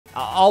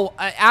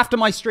After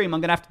my stream,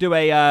 I'm gonna have to do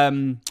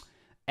a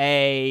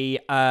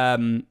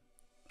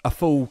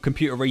full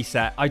computer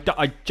reset.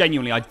 I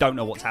genuinely don't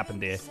know what's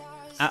happened here.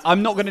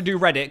 I'm not going to do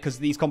Reddit because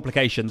of these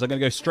complications. I'm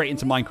going to go straight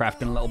into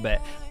Minecraft in a little bit.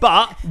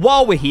 But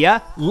while we're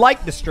here,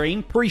 like the stream.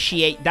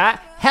 Appreciate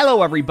that.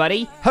 Hello,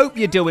 everybody. Hope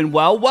you're doing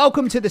well.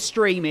 Welcome to the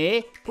stream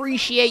here.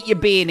 Appreciate you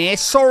being here.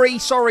 Sorry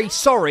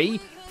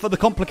for the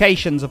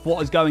complications of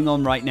what is going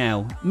on right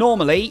now.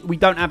 Normally, we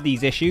don't have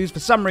these issues.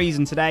 For some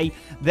reason today,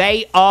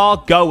 they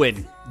are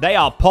going. They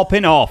are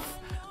popping off.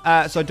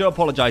 So I do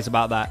apologize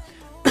about that.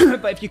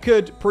 But if you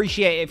could,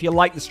 appreciate it if you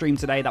like the stream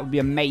today. That would be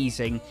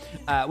amazing.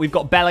 We've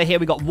got Bella here.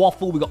 We've got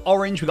Waffle. We've got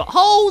Orange. We've got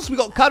Holes. We've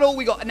got Cuddle.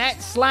 We've got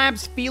Annette,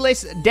 Slabs,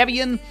 Felis,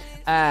 Devian.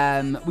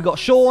 We've got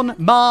Sean,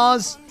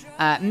 Mars,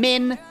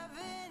 Min,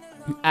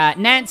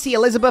 Nancy,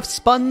 Elizabeth,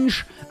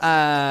 Sponge,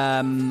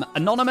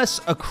 Anonymous,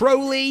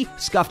 Crowley,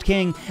 Scuffed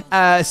King,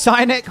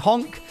 Cynic,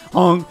 Honk,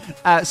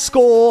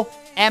 Score,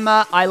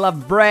 Emma, I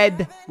Love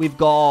Bread. We've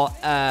got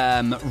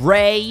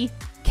Ray,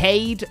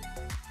 Cade,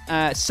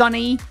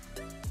 Sunny,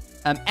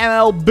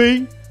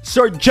 MLB,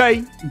 Sir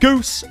J,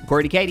 Goose,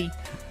 Grady Katie,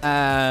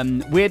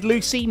 Weird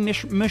Lucy,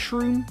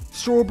 Mushroom,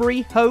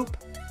 Strawberry, Hope,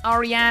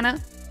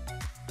 Ariana.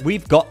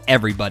 We've got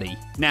everybody.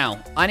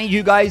 Now, I need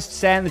you guys to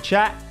stay in the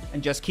chat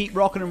and just keep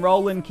rocking and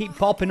rolling, keep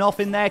popping off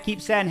in there,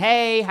 keep saying,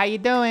 hey, how you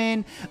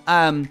doing?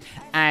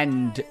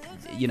 And,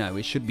 you know,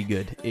 it should be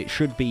good. It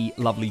should be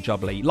lovely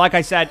jubbly. Like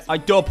I said, I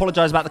do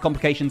apologize about the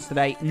complications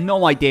today.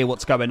 No idea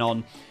what's going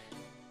on.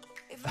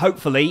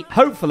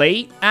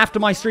 Hopefully, after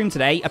my stream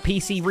today, a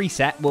PC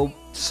reset will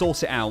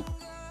sort it out.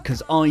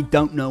 Because I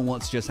don't know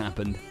what's just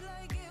happened.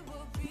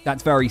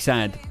 That's very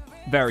sad.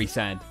 Very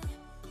sad.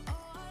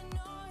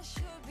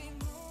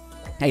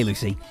 Hey,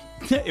 Lucy.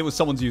 It was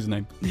someone's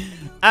username.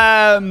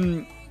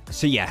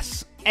 So,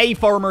 yes. A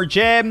Forumer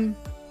Jim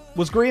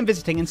was green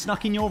visiting and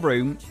snuck in your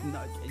room.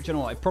 No, do you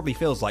know what? It probably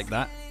feels like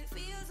that.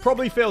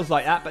 Probably feels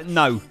like that, but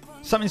no.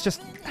 Something's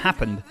just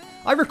happened.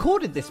 I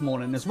recorded this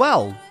morning as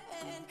well.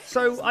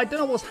 So, I don't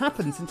know what's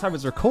happened since I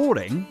was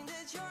recording.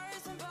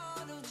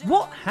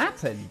 What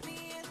happened?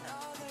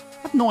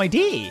 I have no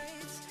idea.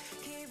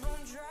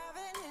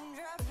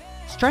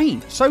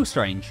 Strange. So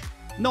strange.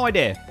 No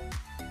idea.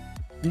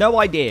 No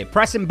idea.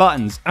 Pressing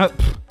buttons. I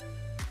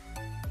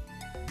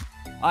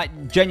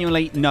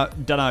genuinely don't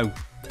know.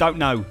 Don't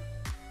know.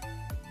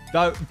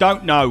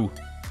 Don't know.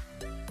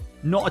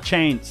 Not a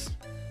chance.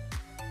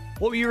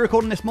 What were you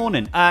recording this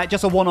morning?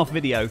 Just a one-off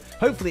video.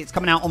 Hopefully it's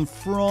coming out on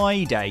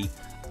Friday.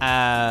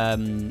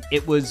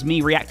 It was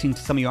me reacting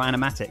to some of your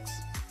animatics.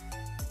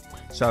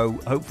 So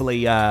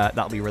hopefully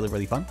that'll be really,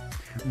 really fun.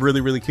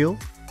 Really, really cool.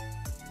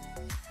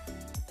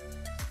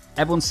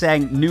 Everyone's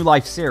saying new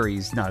life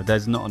series. No,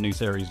 there's not a new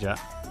series yet.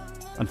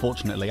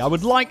 Unfortunately, I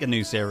would like a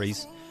new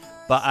series,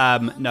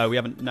 but no, we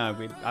haven't. No,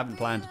 we haven't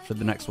planned for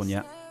the next one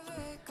yet.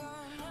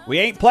 We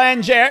ain't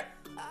planned yet.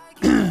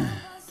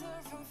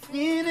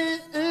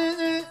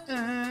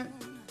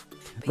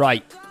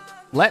 Right,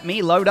 let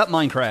me load up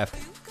Minecraft.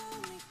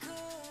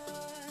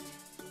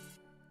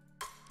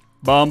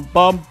 Bum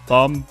bum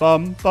bum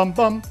bum bum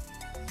bum.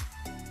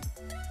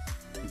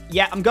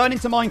 Yeah, I'm going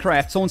into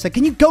Minecraft. Someone said,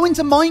 "Can you go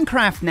into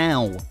Minecraft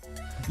now?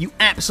 You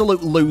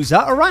absolute loser."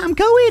 All right, I'm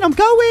going.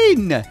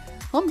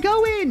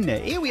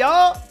 Here we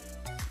are.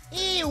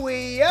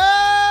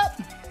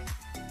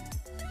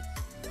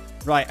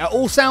 Right, it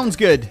all sounds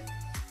good.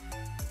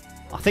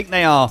 I think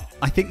they are.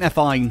 I think they're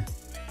fine.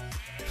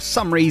 For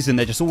some reason,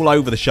 they're just all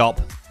over the shop.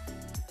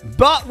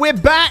 But we're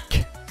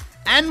back.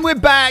 And we're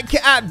back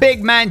at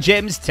Big Man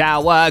Jim's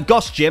tower.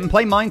 Gosh, Jim,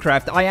 play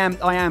Minecraft. I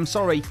am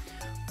sorry.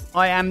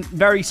 I am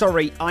very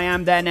sorry. I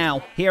am there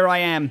now. Here I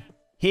am.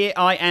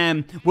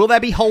 Will there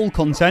be hole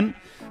content?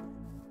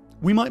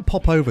 We might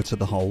pop over to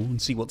the hole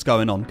and see what's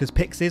going on, because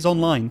Pix is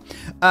online.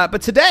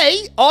 But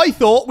today, I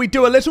thought we'd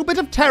do a little bit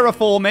of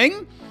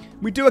terraforming.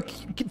 We'd do a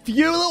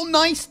few little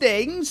nice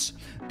things.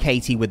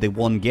 Katie with the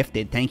one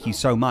gifted, thank you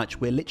so much.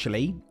 We're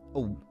literally...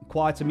 Oh,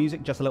 quieter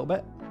music, just a little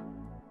bit.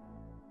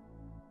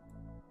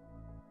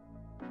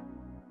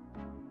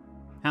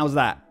 How's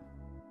that?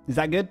 Is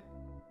that good?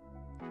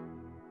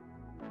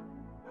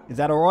 Is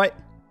that all right?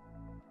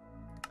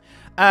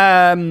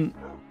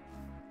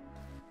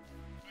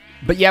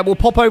 But yeah, we'll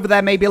pop over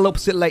there maybe a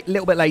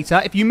little bit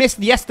later. If you missed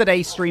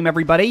yesterday's stream,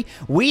 everybody,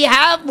 we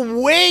have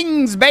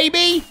wings,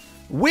 baby.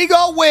 We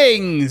got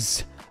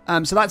wings.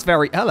 So that's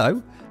very...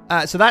 Hello.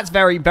 So that's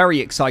very, very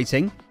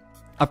exciting.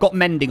 I've got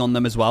mending on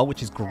them as well,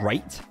 which is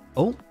great.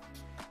 Oh,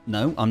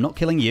 no, I'm not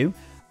killing you.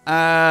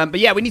 But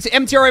yeah, we need to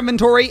empty our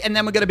inventory, and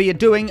then we're going to be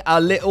doing a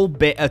little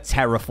bit of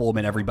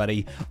terraforming,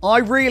 everybody. I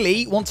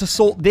really want to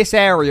sort this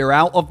area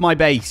out of my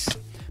base,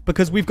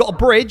 because we've got a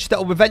bridge that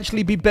will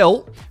eventually be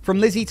built from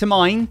Lizzie to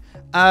mine,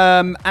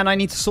 and I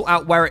need to sort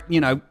out where it,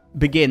 you know,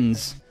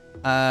 begins.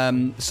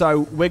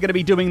 So we're going to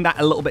be doing that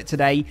a little bit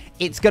today.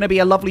 It's going to be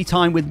a lovely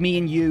time with me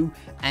and you,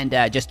 and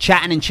just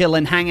chatting and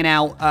chilling, hanging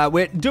out.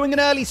 We're doing an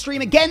early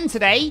stream again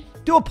today.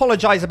 Do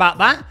apologize about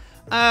that.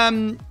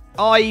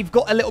 I've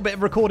got a little bit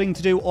of recording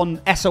to do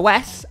on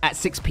SOS at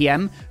 6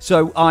 p.m.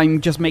 So I'm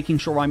just making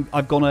sure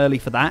I've gone early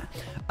for that.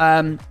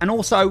 And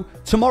also,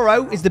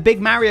 tomorrow is the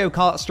big Mario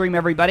Kart stream,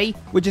 everybody,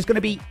 which is going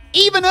to be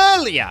even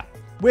earlier.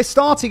 We're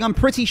starting, I'm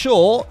pretty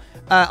sure.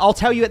 I'll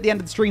tell you at the end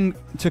of the stream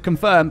to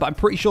confirm, but I'm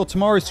pretty sure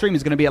tomorrow's stream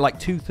is going to be at like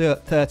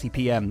 2:30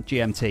 p.m.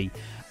 GMT.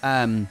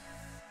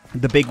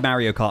 The big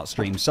Mario Kart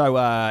stream.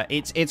 So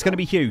it's going to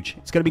be huge.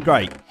 It's going to be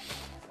great.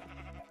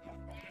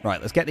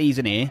 Right, let's get these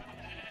in here.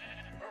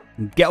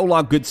 Get all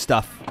our good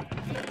stuff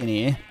in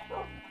here.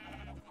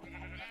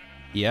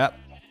 Yep.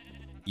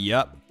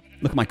 Yep.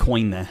 Look at my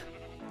coin there.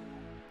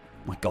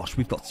 Oh my gosh,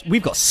 we've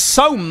got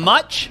so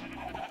much.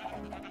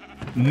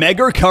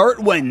 Mega Kart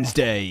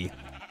Wednesday.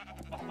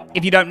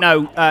 If you don't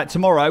know,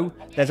 tomorrow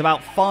there's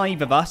about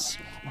 5 of us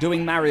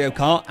doing Mario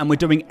Kart, and we're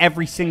doing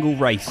every single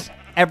race,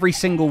 every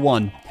single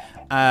one,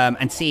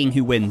 and seeing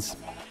who wins.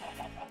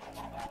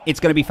 It's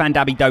going to be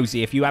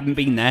fandabby-dozy. If you haven't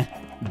been there,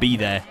 be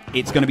there.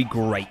 It's going to be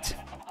great.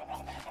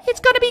 It's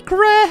going to be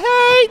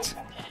great.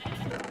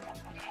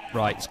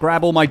 Right, let's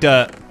grab all my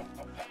dirt.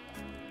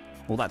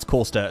 Well, that's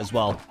coarse dirt as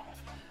well.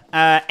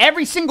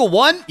 Every single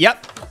one.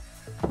 Yep.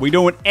 We're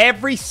doing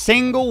every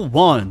single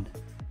one.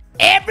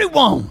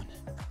 Everyone.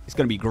 It's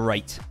going to be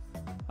great.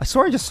 I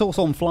swear I just saw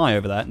someone fly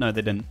over there. No,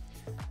 they didn't.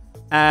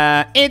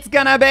 It's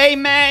going to be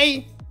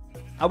me.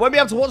 I won't be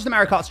able to watch the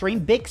Mario Kart stream.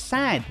 Big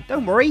sad.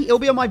 Don't worry. It'll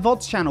be on my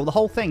VODS channel. The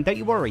whole thing. Don't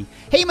you worry.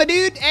 Hey, my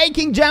dude. Hey,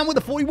 King Jam with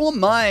the 41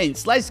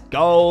 mines. Let's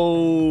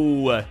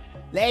go.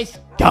 Let's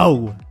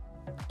go.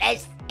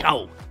 Let's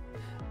go.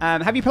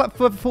 Have you put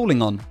Feather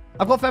Falling on?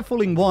 I've got Feather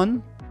Falling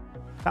 1.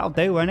 That'll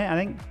do, won't it? I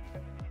think.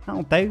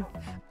 That'll do.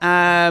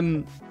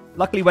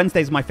 Luckily,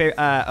 Wednesday's my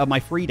my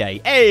free day.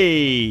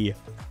 Hey!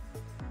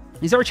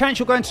 Is there a chance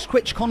you're going to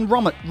TwitchCon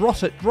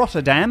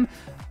Rotterdam?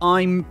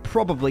 I'm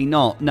probably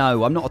not.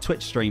 No, I'm not a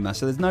Twitch streamer,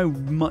 so there's not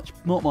much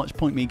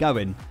point me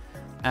going.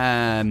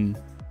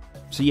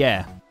 So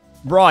yeah.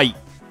 Right.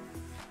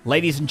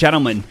 Ladies and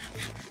gentlemen,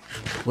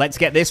 let's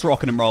get this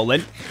rocking and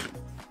rolling.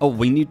 Oh,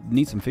 we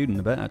need some food in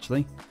a bit,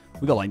 actually.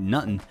 We got like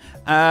nothing.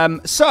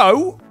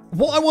 So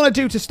what I want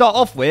to do to start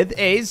off with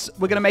is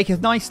we're going to make a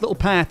nice little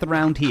path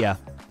around here.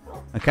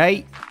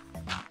 Okay?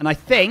 And I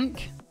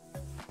think,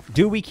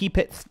 do we keep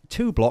it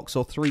 2 blocks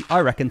or 3? I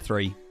reckon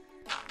 3.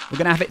 We're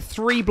going to have it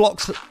 3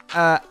 blocks of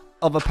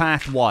a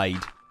path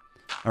wide.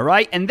 All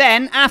right? And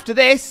then after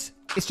this,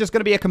 it's just going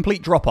to be a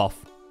complete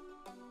drop-off.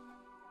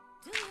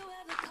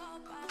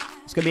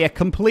 It's going to be a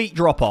complete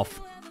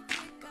drop-off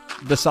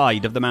the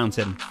side of the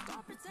mountain.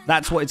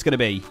 That's what it's going to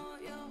be.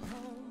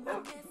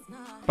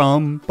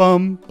 Bum,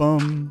 bum,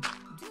 bum.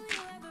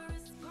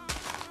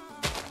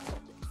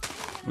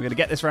 We're going to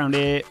get this round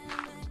here.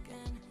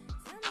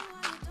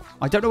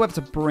 I don't know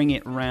whether to bring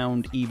it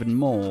round even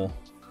more.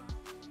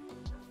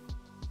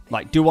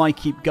 Like, do I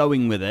keep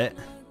going with it?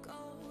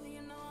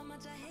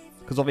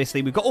 Because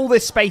obviously we've got all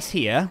this space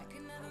here.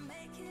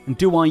 And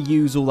do I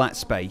use all that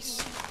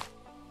space?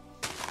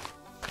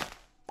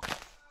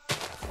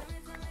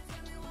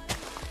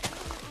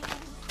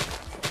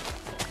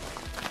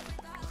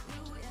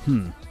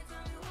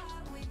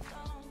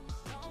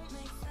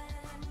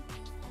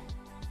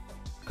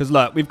 Because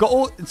look, we've got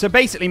all... So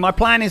basically my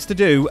plan is to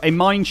do a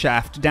mine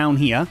shaft down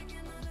here.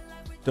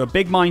 Do a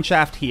big mine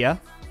shaft here.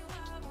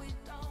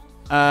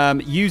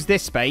 Use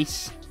this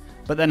space.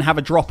 But then have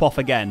a drop off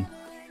again.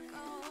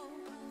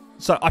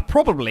 So I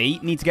probably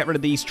need to get rid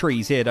of these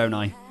trees here, don't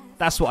I?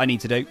 That's what I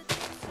need to do.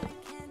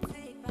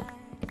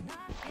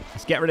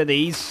 Let's get rid of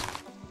these.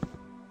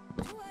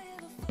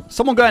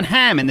 Someone going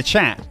ham in the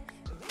chat.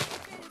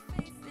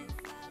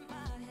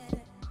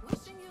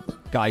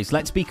 Guys,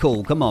 let's be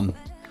cool. Come on.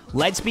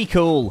 Let's be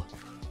cool.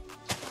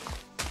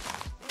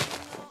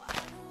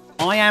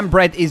 I Am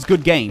Bread is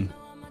good game.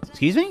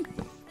 Excuse me?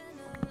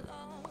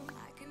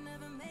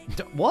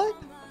 What?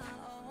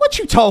 What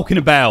you talking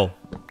about?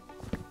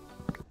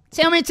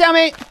 Tell me, tell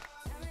me.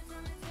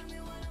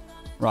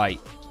 Right.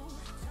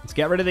 Let's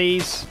get rid of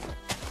these.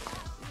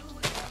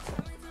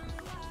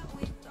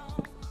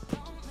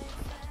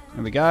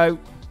 There we go.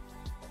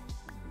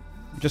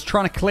 I'm just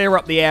trying to clear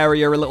up the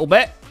area a little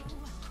bit.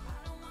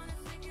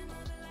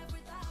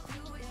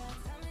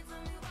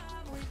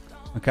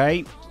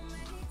 Okay.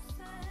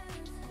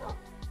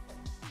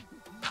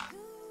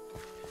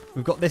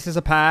 We've got this as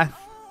a path.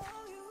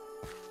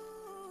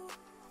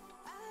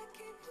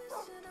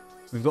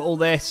 We've got all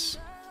this.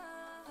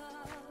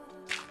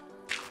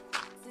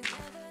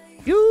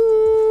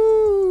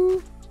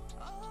 Yoo!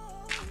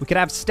 We could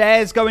have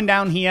stairs going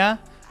down here.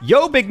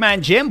 Yo, big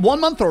man Jim,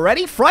 1 month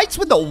already? Frights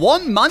with the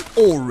 1 month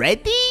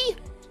already?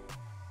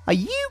 Are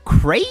you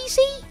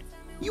crazy?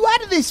 You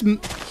out of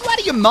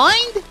your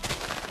mind?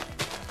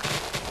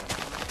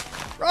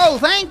 Bro,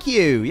 thank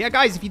you. Yeah,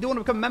 guys, if you do want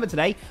to become a member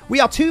today, we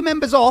are 2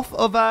 members off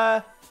of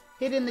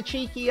hitting the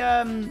cheeky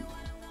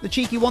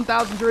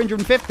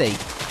 1,350.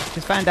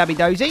 Just found Dabby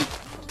Dozy.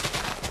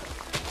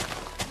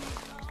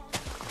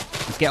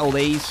 Let's get all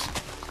these.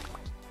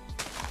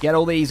 Get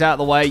all these out of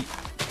the way.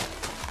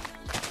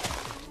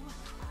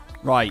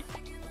 Right.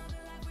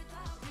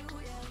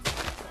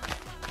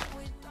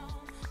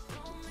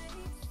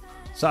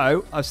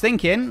 So, I was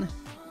thinking...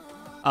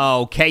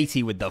 Oh,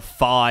 Katie with the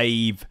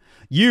 5.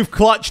 You've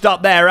clutched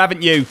up there,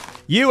 haven't you?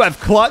 You have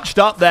clutched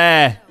up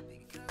there.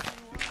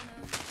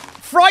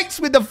 Frights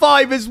with the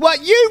 5 as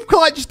well. You've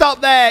clutched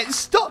up there.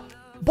 Stop.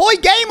 Boy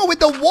Gamer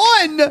with the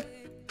 1.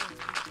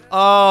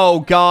 Oh,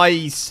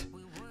 guys.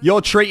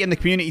 You're treating the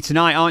community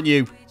tonight, aren't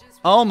you?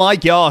 Oh, my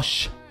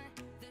gosh.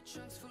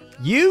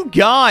 You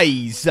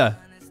guys.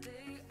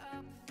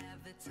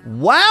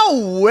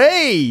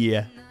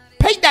 Wowee.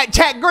 Paint that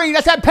chat green.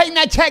 I said paint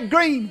that chat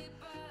green.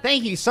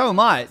 Thank you so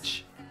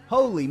much.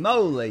 Holy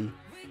moly.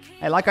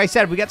 Hey, like I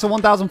said, we get to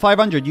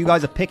 1,500. You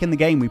guys are picking the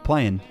game we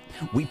playing.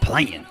 We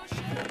playing.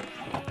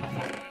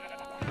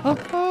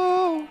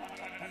 Oh.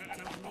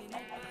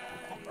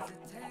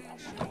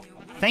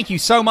 Thank you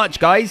so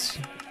much, guys.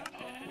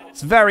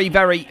 It's very,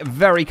 very,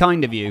 very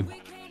kind of you.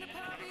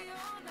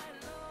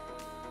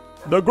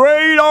 The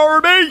Great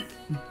Army!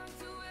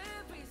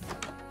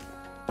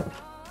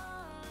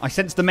 I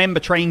sense the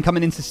member train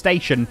coming into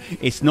station.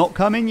 It's not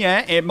coming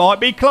yet. It might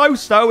be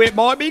close, though. It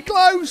might be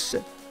close.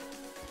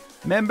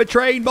 Member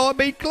train might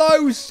be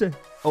close.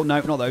 Oh,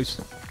 no, not those.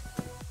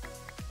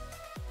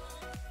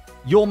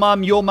 Your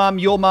mum, your mum,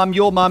 your mum,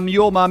 your mum,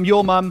 your mum,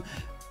 your mum.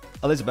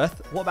 Elizabeth,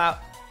 what about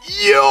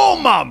your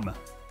mum?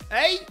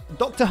 Hey,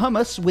 Dr.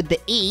 Hummus with the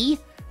E.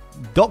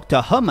 Dr.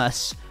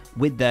 Hummus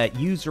with the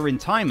user in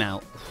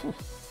timeout.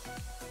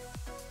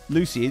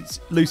 Lucy,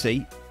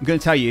 I'm going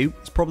to tell you,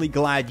 it's probably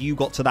glad you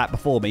got to that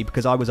before me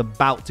because I was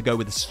about to go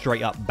with a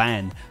straight up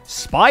ban.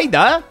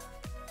 Spider?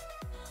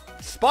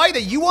 Spider,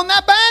 you on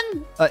that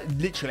ban?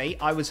 Literally,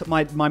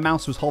 my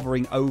mouse was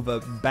hovering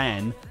over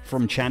ban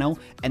from channel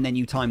and then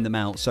you timed them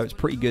out. So it's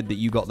pretty good that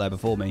you got there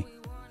before me.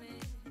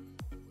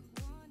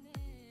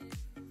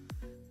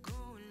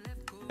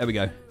 There we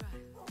go.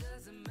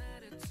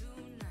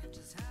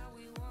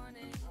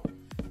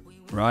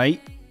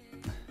 Right.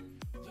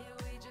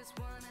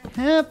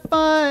 Have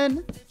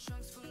fun.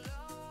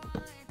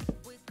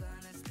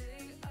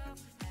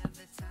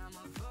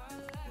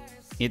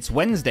 It's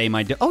Wednesday,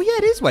 my dear. Oh, yeah,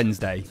 it is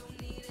Wednesday.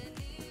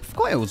 I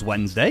forgot it was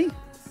Wednesday.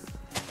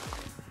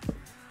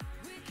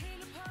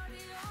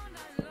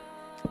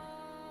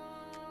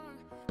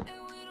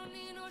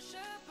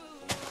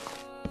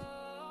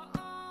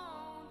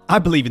 I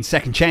believe in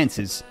second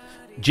chances.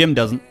 Jim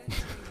doesn't.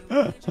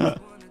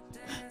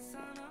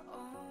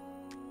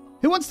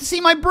 Who wants to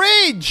see my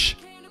bridge?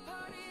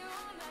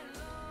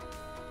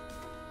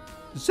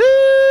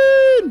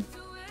 Soon!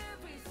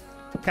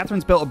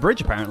 Catherine's built a bridge,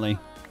 apparently.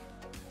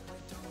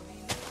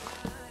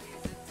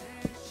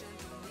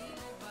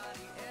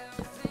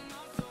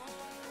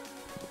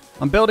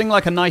 I'm building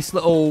like a nice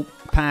little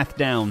path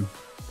down.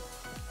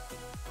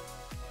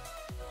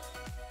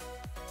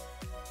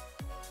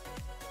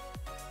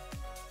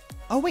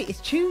 Oh, wait,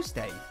 it's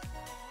Tuesday.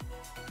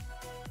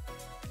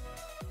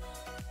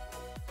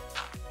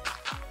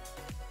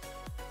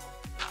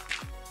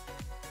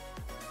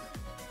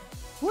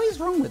 What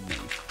is wrong with me?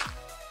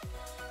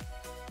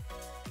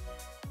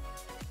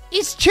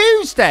 It's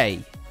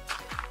Tuesday!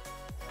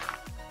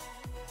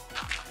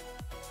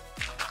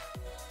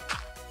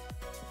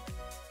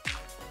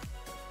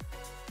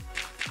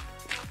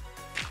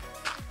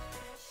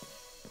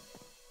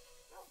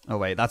 Oh,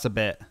 wait, that's a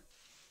bit...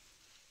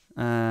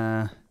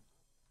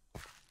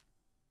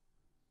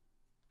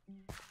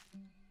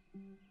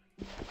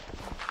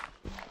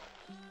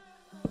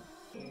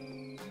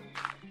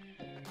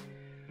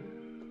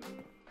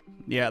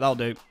 Yeah, that'll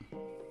do.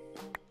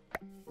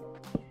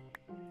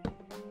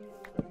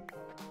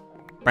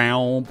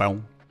 Bow,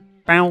 bow,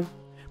 bow,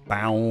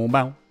 bow,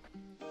 bow.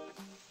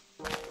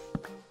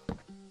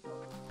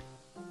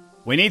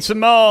 We need some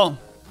more.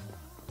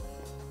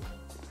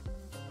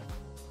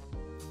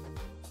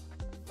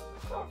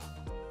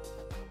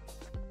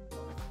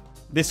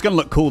 This is going to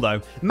look cool,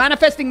 though.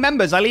 Manifesting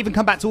members. I'll even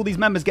come back to all these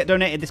members get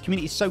donated. This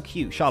community is so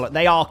cute, Charlotte.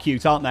 They are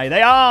cute, aren't they?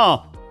 They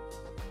are!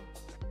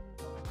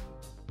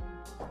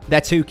 They're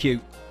too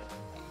cute.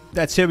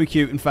 They're too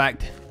cute, in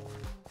fact.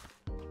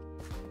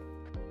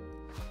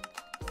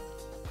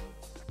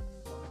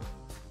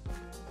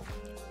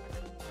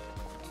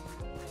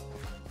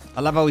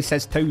 I love how he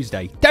says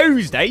Tuesday.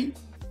 Tuesday?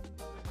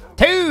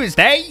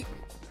 Tuesday?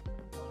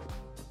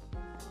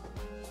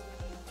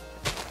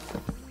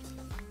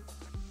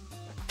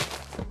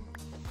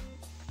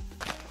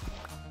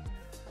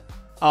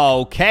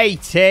 Oh,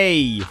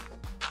 Katie.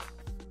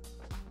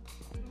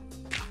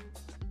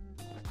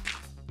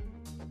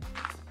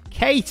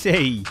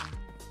 Katie.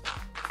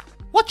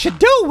 What you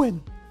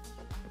doing?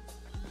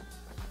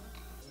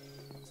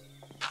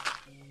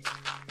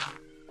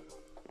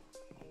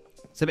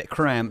 It's a bit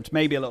cramped.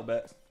 Maybe a little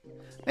bit.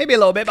 Maybe a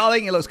little bit, but I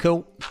think it looks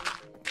cool.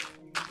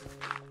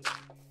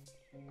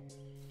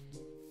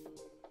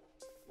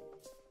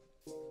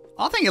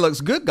 I think it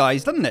looks good,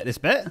 guys, doesn't it, this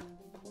bit?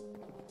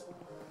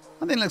 I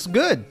think it looks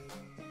good.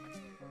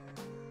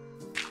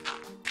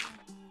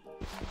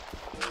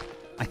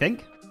 I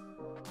think.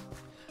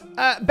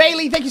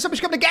 Bailey, thank you so much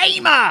for coming to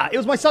Gamer. It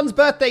was my son's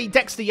birthday,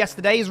 Dexter,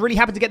 yesterday. He's really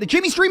happy to get the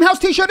Jimmy Streamhouse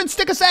t-shirt and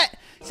sticker set.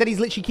 Said he's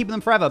literally keeping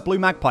them forever. Blue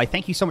Magpie,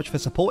 thank you so much for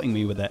supporting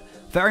me with it.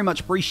 Very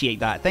much appreciate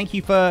that. Thank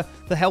you for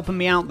helping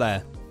me out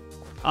there.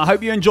 I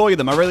hope you enjoy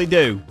them. I really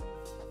do.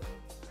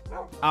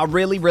 I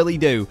really, really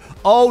do.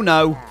 Oh,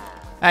 no.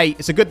 Hey,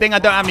 it's a good thing I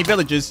don't have any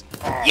villagers.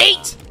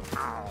 Yeet!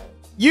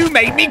 You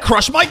made me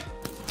crush my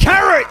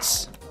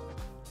carrots!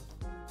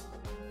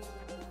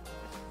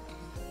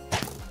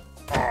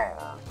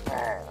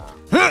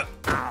 Huh.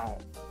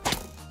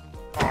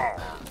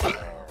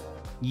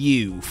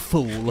 You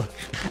fool.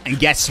 And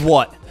guess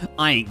what?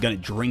 I ain't gonna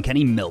drink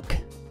any milk.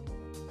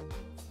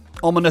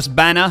 Ominous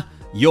banner,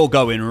 you're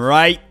going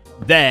right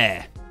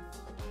there.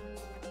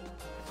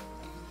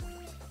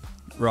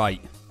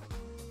 Right.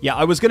 Yeah,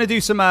 I was gonna do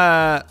some,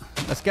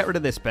 let's get rid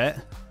of this bit.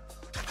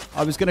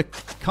 I was gonna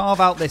carve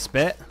out this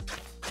bit.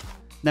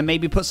 Then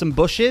maybe put some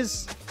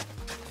bushes.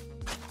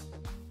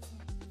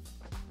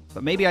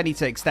 But maybe I need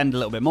to extend a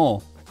little bit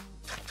more.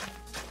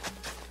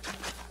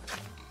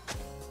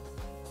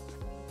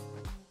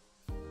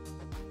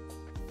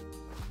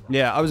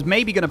 Yeah, I was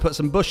maybe going to put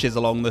some bushes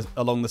along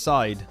the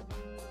side.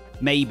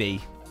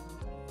 Maybe.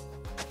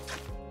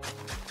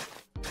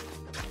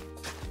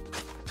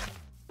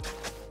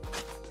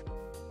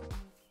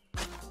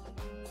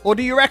 Or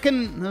do you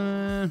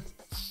reckon...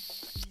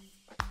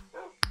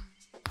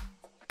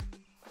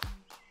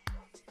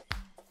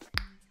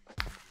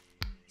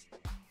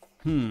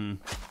 Do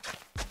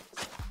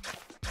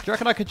you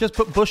reckon I could just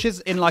put bushes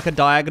in like a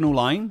diagonal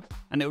line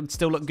and it would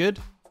still look good?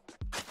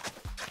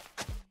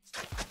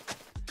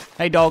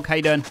 Hey dog, how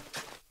you doing?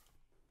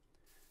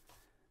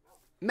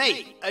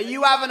 Mate, are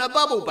you having a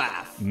bubble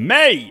bath?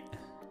 Mate!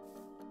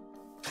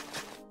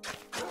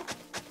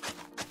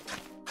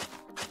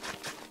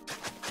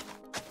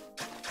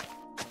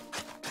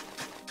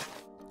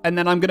 And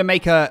then I'm going to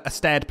make a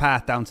staired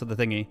path down to the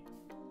thingy.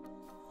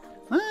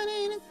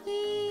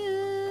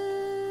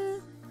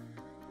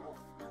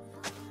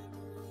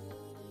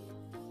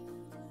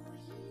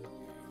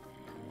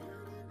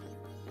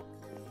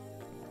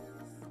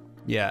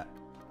 Yeah.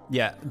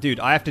 Yeah, dude,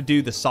 I have to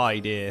do the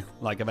side here,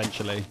 like,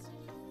 eventually.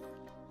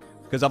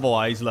 Because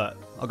otherwise, look,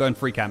 I'll go in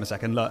free cam a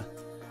second, look.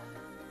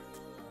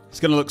 It's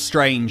going to look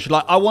strange.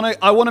 Like, I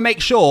want to make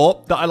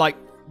sure that I, like,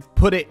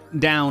 put it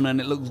down and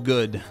it looks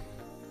good.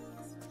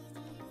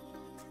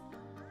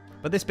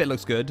 But this bit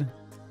looks good.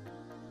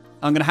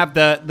 I'm going to have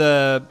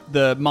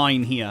the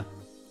mine here.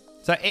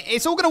 So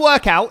it's all going to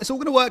work out. It's all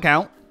going to work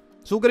out.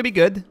 It's all going to be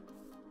good.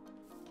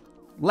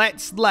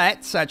 Let's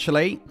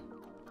actually,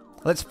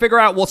 let's figure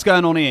out what's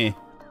going on here.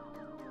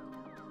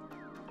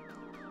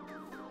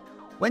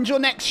 When's your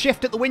next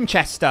shift at the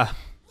Winchester?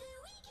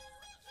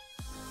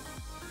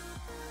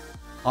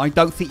 I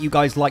don't think you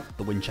guys liked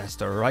the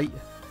Winchester, right?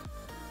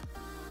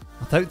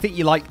 I don't think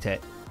you liked it.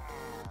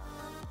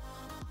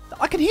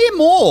 I can hear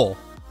more.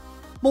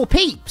 More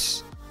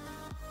peeps.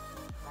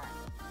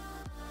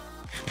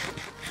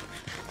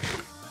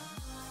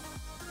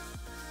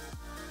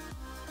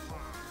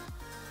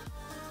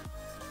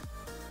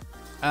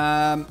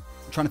 Trying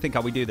to think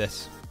how we do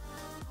this.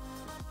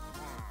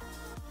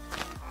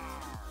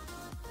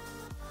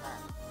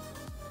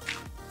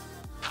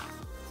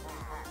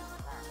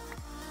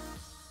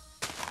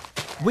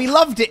 We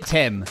loved it,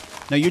 Tim.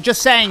 No, you're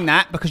just saying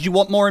that because you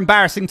want more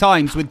embarrassing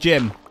times with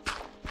Jim.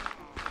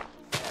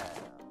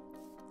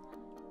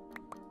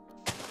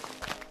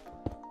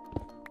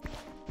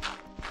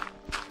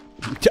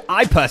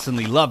 I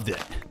personally loved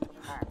it.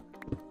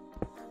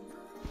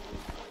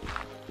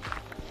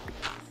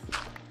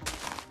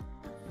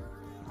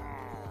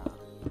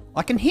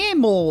 I can hear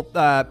more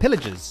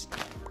pillagers.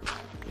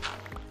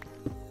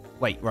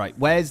 Wait, right.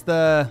 Where's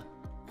the...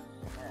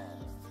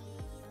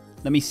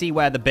 Let me see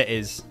where the bit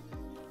is.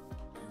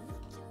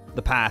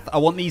 The path. I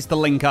want these to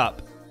link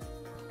up.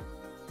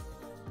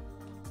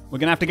 We're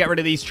going to have to get rid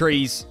of these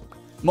trees.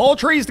 More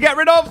trees to get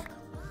rid of.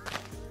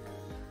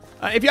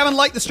 If you haven't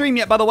liked the stream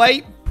yet, by the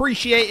way,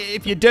 appreciate it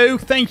if you do.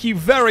 Thank you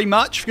very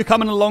much for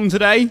coming along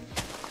today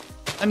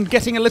and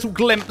getting a little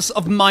glimpse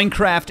of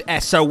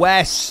Minecraft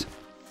SOS.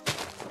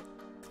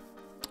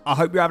 I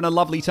hope you're having a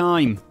lovely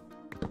time.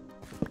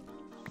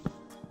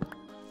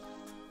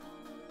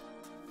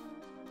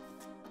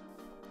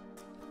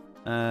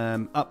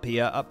 Up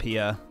here, up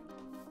here.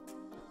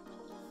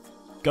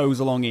 Goes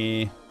along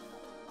here.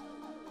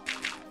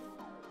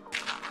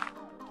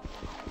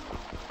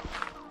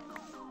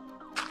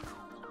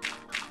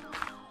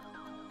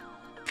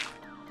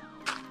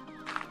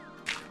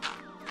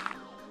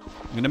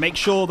 I'm going to make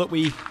sure that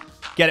we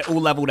get it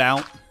all leveled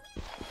out.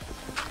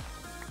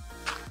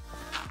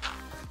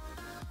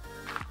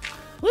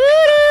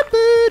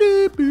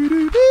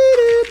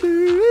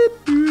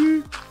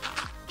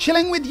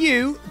 Chilling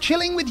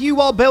with you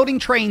while building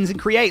trains and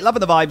create. Loving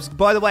the vibes.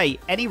 By the way,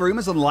 any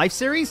rumors on the live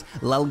series?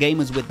 Lel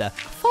Gamers with the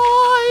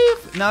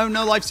 5.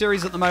 No live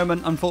series at the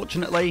moment,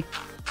 unfortunately.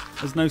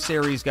 There's no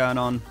series going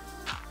on.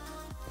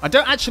 I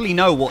don't actually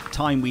know what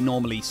time we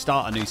normally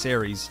start a new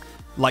series.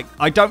 Like,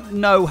 I don't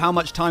know how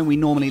much time we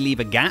normally leave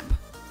a gap.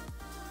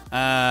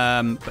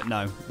 But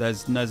no,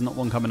 there's not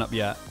one coming up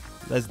yet.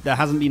 There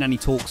hasn't been any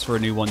talks for a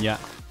new one yet.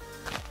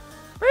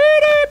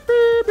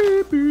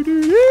 Right,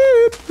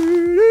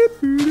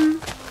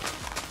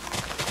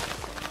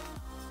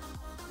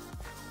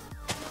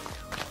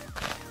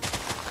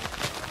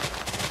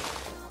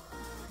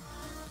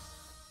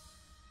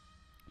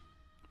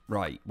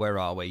 where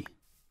are we?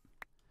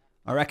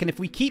 I reckon if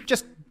we keep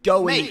just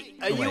going... Mate,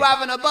 are you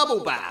having a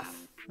bubble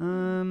bath?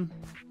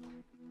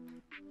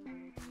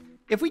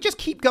 If we just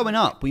keep going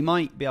up, we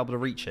might be able to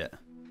reach it.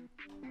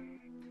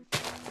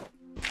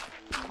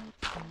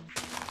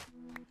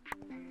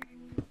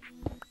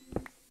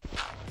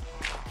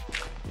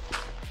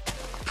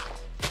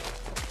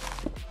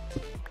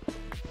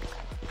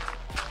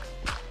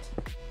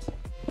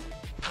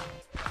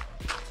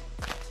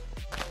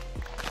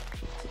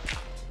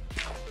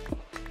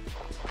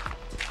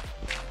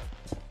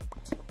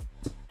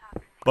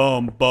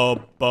 Bum,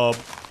 bum, bum.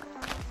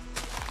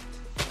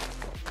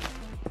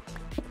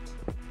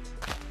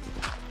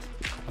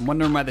 I'm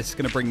wondering where this is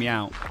going to bring me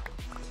out.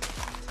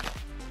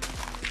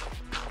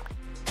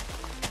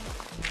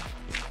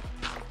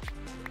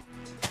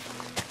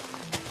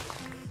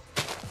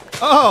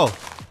 Oh!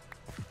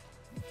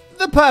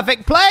 The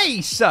perfect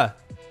place!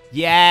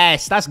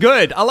 Yes, that's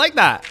good. I like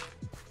that.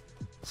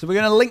 So we're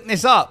going to link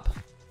this up.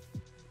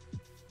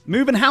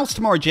 Moving house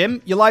tomorrow,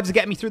 Jim. Your lives are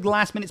getting me through the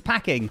last minute's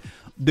packing.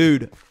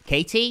 Dude,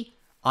 Katie,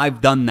 I've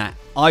done that.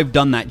 I've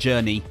done that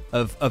journey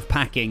of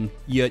packing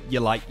your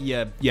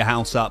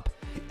house up.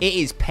 It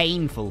is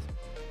painful.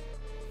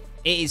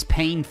 It is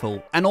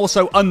painful. And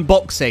also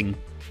unboxing.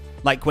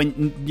 Like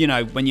when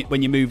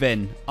you move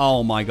in.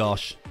 Oh my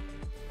gosh.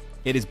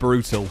 It is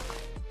brutal.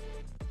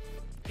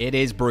 It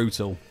is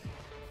brutal.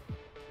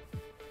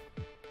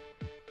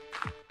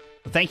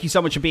 Thank you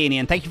so much for being here,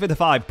 and thank you for the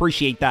 5.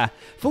 Appreciate that.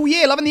 Full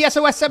year, loving the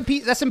SOS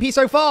SMP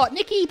so far.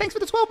 Nikki, thanks for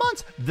the 12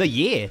 months. The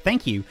year,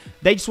 thank you.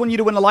 They just want you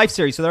to win a live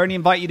series, so they only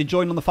invite you to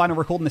join on the final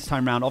recording this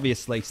time round,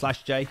 obviously.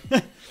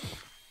 /J.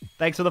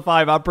 Thanks for the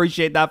 5. I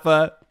appreciate that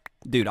for...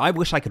 Dude, I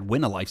wish I could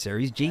win a live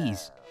series.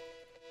 Jeez.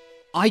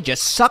 I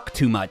just suck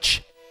too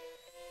much.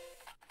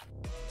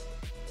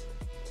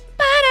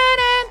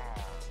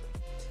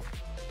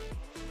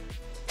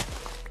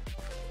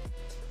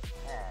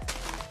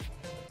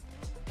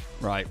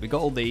 Right, we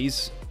got all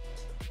these.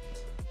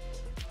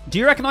 Do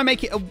you reckon I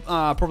make it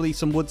probably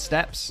some wood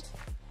steps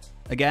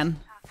again?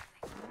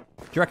 Do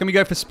you reckon we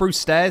go for spruce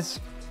stairs?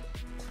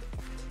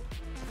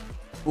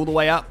 All the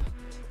way up?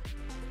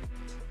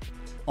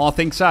 I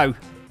think so.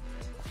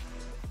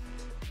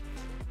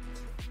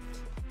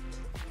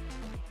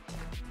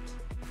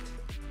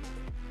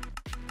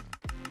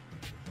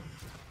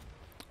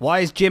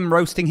 Why is Jim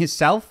roasting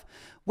himself?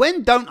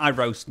 When don't I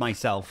roast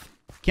myself?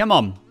 Come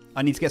on.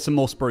 I need to get some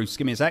more spruce.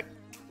 Give me a sec.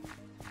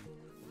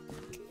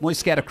 I'm always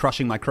scared of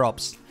crushing my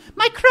crops.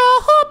 My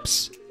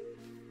crops!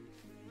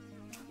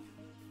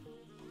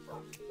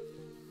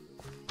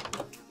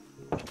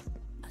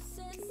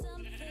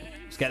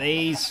 Let's get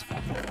these.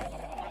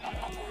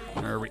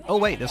 Oh,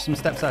 wait, there's some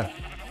steps there.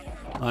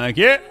 Thank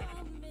you.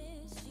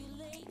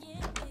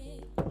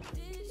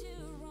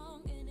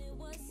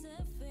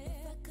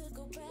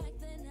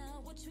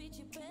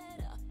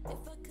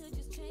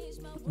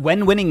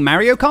 When winning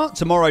Mario Kart?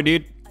 Tomorrow,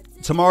 dude.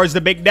 Tomorrow's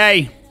the big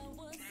day.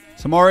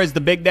 Tomorrow is the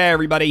big day,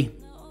 everybody.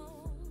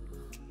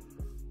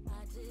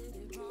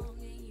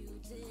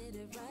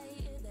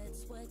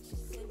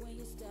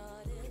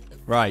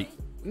 Right.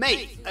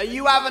 Mate, are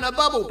you having a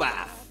bubble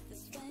bath?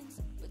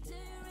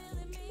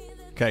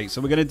 Okay,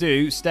 so we're going to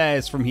do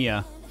stairs from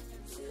here.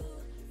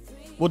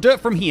 We'll do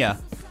it from here.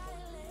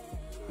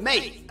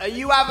 Mate, are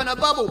you having a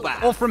bubble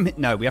bath? Or from...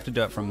 No, we have to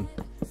do it from...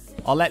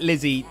 I'll let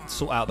Lizzie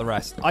sort out the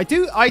rest. I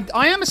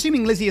am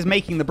assuming Lizzie is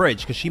making the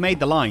bridge because she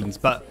made the lines,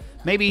 but...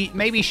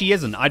 Maybe she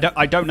isn't. I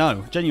don't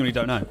know. Genuinely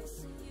don't know.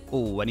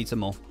 Oh, I need some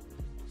more.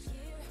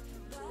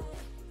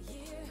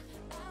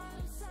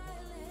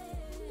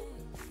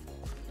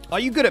 Are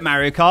you good at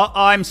Mario Kart?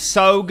 I'm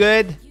so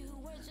good.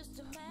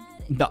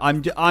 No,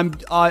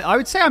 I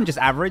would say I'm just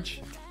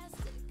average.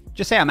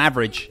 Just say I'm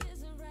average.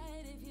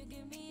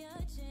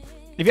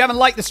 If you haven't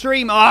liked the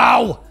stream,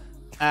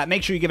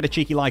 make sure you give it a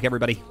cheeky like,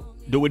 everybody.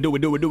 Do it, do it,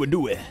 do it, do it,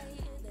 do it.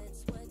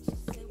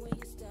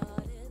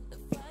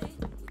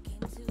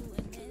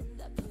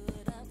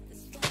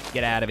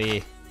 Get out of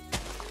here.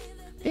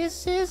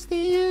 This is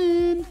the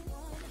end.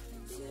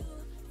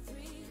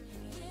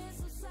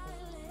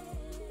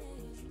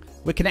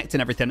 We're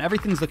connecting everything.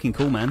 Everything's looking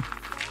cool, man.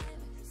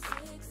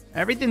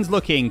 Everything's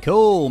looking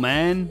cool,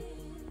 man.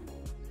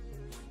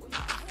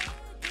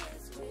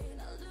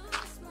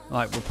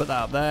 Alright, we'll put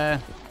that up there.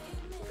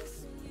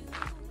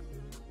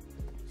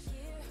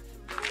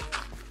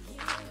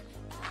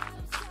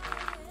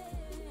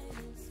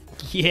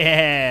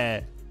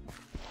 Yeah.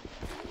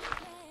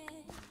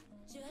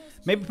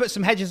 Maybe put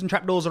some hedges and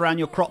trapdoors around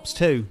your crops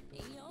too.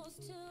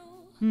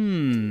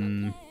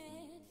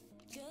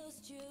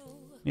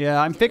 Yeah,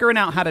 I'm figuring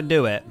out how to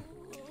do it.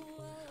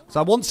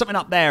 So I want something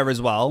up there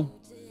as well.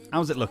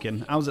 How's it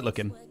looking? How's it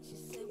looking?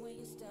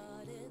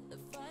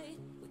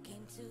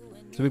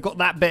 So we've got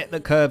that bit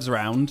that curves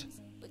around.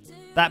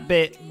 That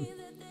bit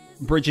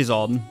bridges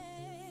on.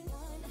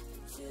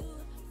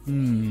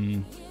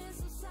 To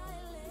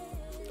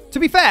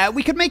be fair,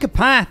 we could make a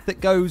path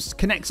that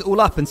connects it all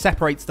up and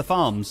separates the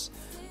farms.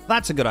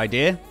 That's a good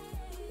idea.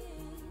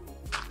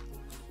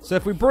 So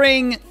if we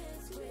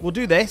we'll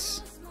do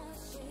this.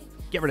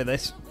 Get rid of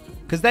this.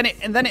 Because then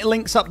it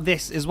links up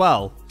this as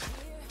well.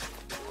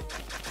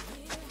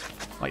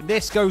 Like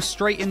this goes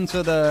straight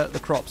into the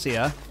crops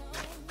here.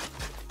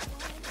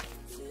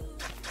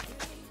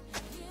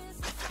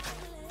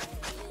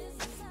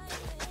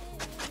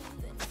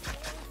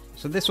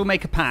 So this will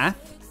make a path.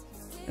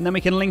 And then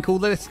we can link all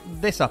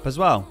this up as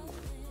well.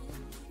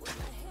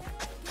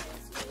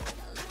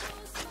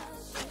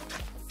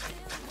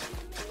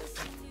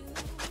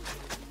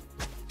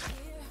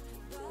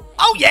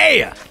 Oh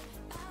yeah!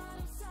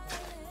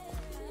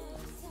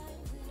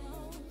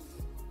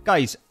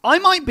 Guys, I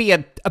might be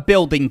a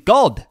building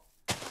god.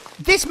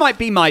 This might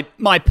be my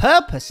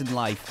purpose in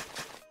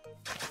life.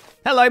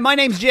 Hello, my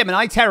name's Jim and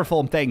I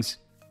terraform things.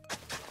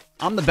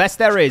 I'm the best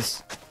there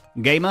is.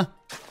 Gamer.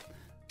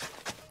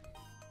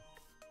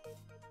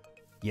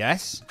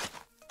 Yes.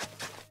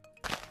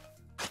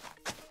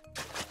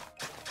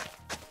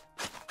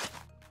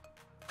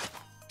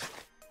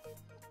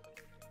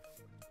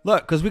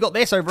 Look, because we got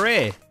this over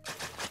here.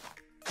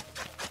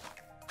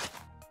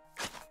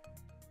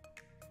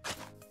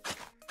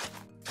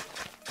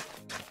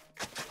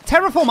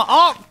 Terraformer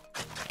art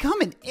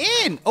coming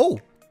in. Oh.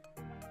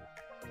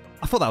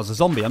 I thought that was a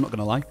zombie, I'm not going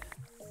to lie.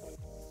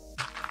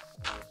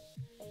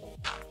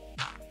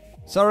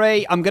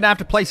 Sorry, I'm going to have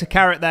to place a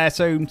carrot there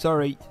soon.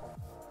 Sorry.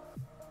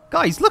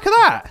 Guys, look at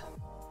that.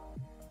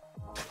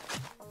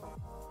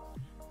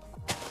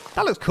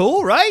 That looks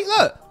cool, right?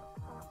 Look.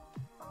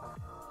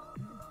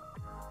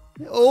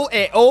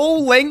 It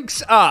all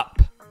links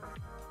up.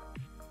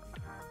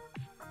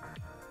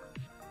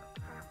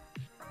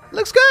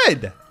 Looks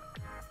good.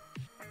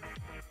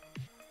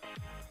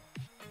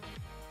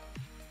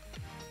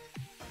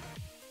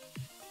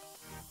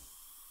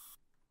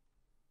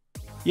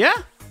 Yeah?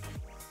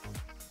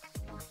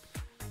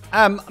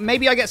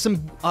 Maybe I get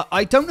some...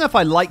 I don't know if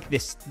I like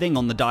this thing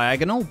on the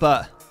diagonal,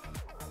 but...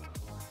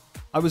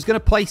 I was going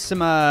to place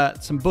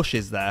some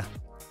bushes there.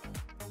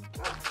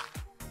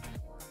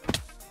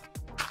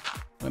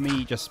 Let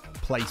me just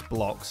place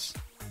blocks.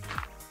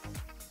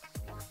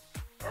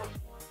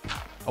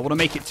 I want to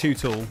make it too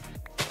tall.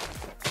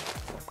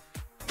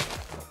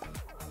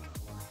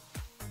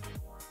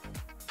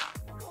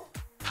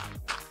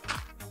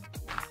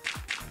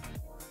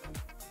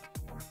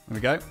 There we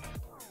go.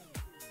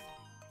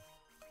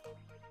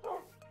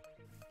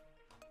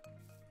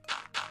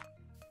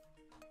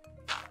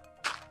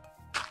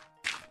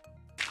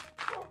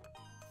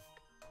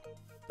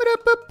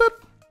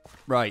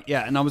 Right,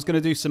 yeah, and I was going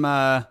to do some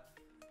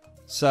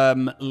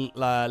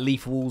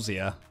leaf walls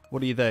here. What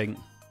do you think?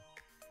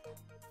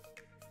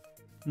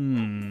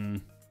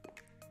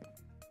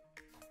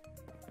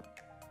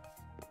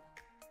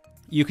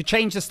 You could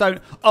change the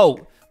stone.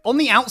 Oh, on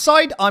the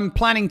outside, I'm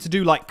planning to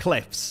do like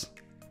cliffs.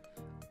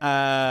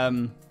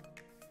 So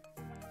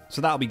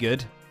that'll be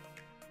good.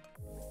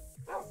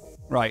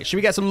 Right, should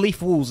we get some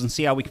leaf walls and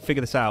see how we can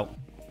figure this out?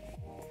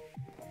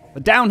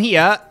 But down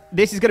here,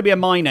 this is going to be a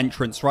mine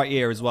entrance right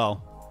here as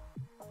well.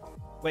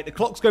 Wait, the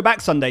clocks go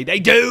back Sunday. They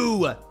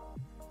do!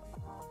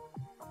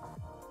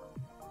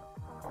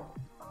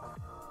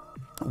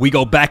 We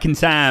go back in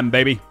time,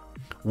 baby.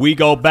 We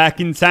go back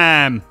in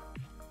time.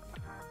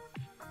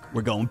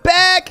 We're going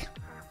back.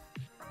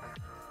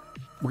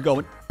 We're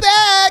going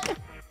back.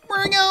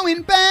 We're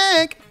going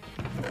back.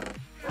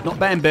 Not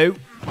bamboo.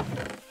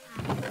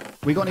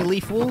 We got any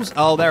leaf walls?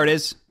 Oh, there it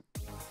is.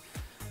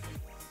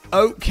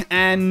 Oak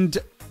and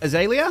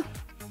azalea?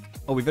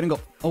 Oh, we've only got...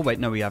 Oh, wait,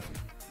 no, we have.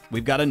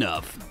 We've got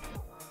enough.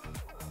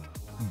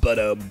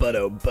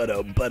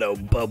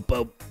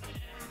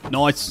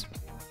 Nice.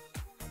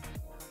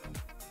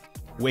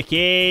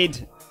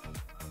 Wicked.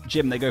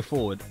 Jim, they go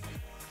forward.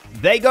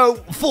 They go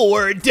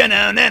forward.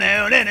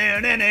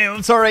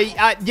 Sorry.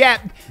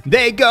 Yeah.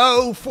 They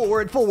go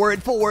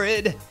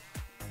forward.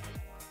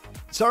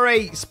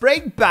 Sorry.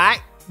 Spring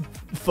back.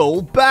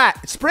 Fall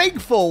back. Spring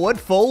forward.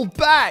 Fall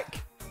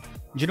back.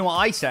 Do you know what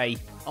I say?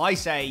 I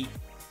say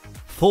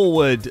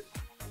forward.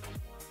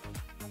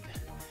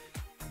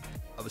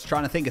 I was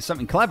trying to think of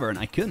something clever and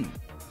I couldn't.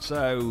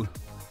 So,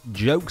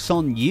 joke's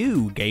on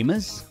you,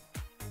 gamers.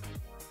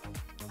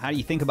 How do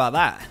you think about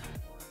that?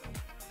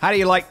 How do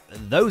you like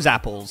those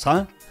apples,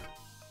 huh?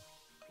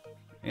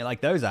 You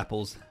like those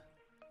apples?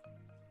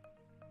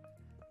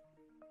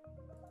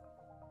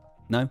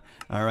 No?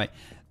 All right.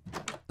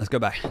 Let's go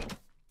back.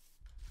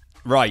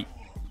 Right.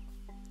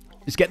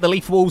 Let's get the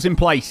leaf walls in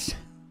place.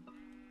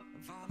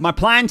 My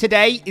plan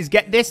today is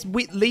get this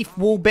leaf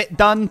wall bit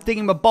done,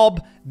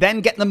 thingamabob,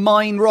 then get the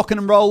mine rocking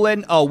and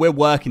rolling. Oh, we're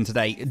working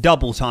today.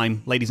 Double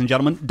time, ladies and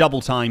gentlemen.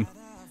 Double time.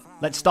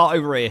 Let's start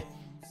over here.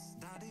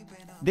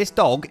 This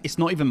dog, it's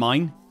not even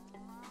mine.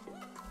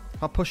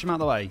 If I push him out of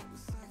the way.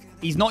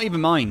 He's not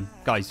even mine,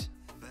 guys.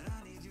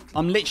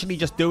 I'm literally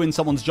just doing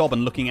someone's job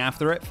and looking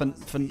after it for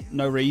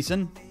no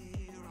reason.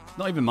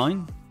 Not even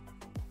mine.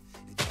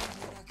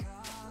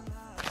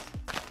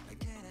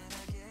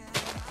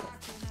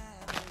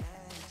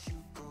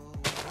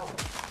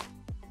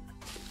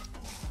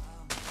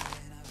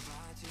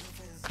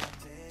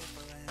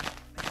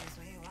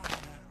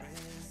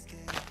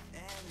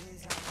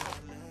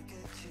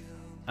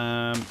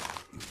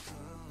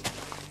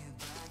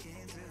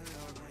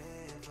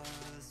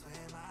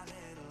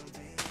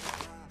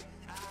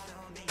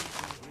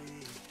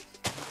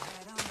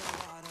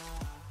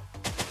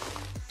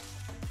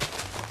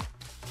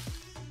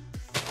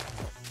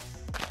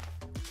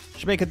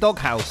 Should make a dog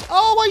house.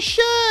 Oh, I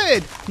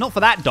should! Not for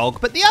that dog,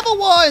 but the other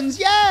ones!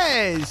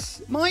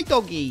 Yes! My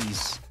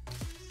doggies.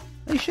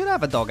 They should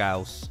have a dog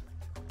house.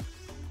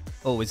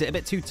 Oh, is it a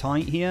bit too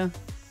tight here?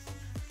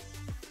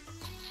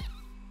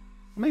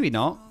 Maybe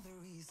not.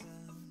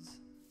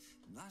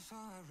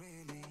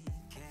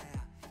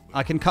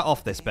 I can cut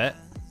off this bit.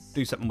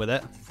 Do something with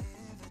it.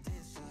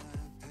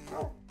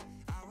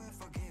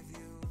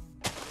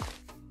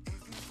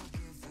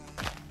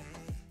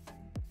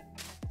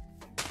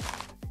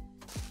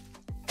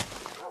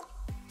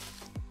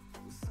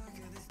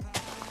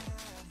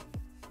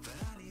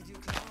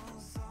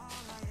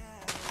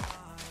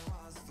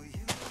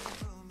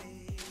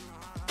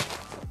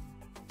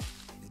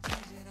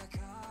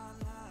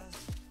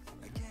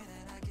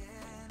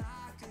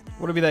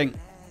 What do we think?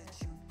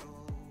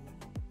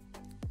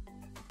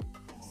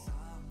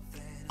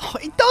 Oh,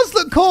 it does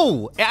look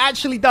cool. It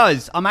actually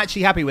does. I'm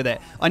actually happy with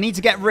it. I need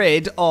to get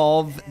rid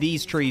of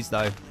these trees,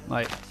 though.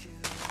 Like,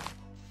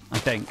 I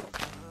think.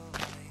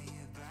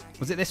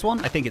 Was it this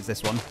one? I think it's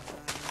this one.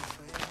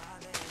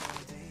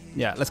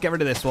 Yeah, let's get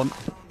rid of this one.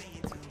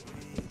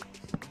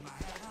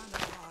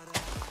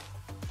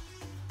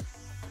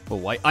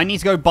 Oh, I need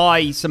to go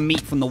buy some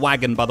meat from the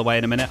wagon, by the way,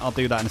 in a minute. I'll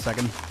do that in a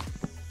second.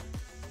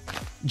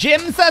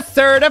 Jim's a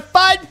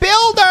certified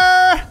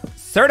builder!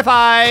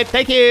 Certified,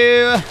 thank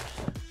you!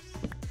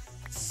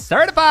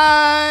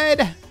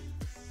 Certified!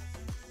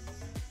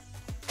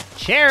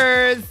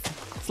 Cheers!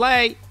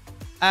 Slay!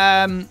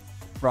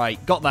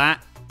 Right, got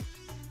that.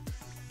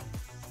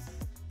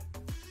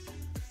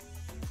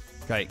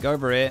 Okay, go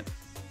over here.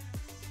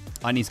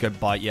 I need to go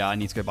buy, yeah, I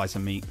need to go buy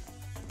some meat.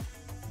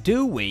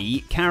 Do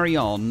we carry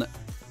on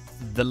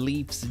the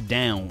leaves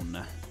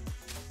down?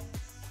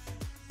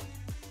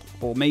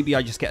 Or maybe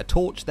I just get a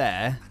torch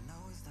there.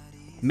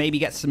 Maybe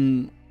get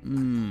some...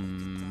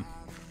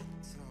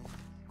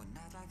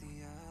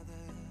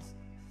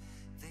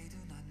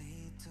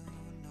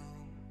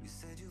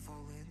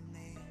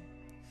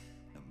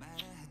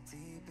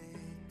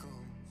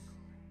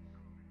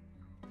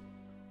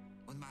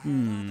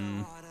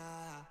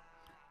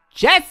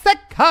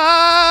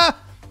 Jessica!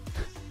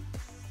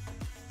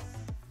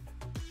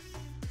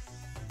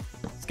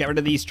 Let's get rid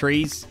of these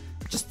trees.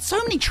 Just so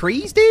many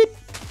trees, dude.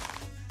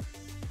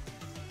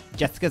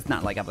 Jessica's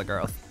not like other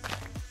girls.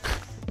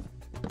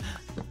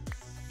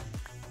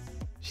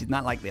 She's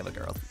not like the other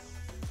girls.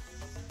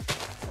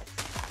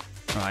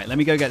 All right, let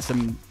me go get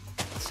some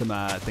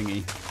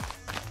thingy.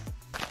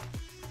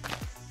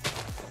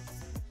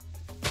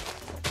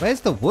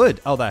 Where's the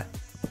wood? Oh, there.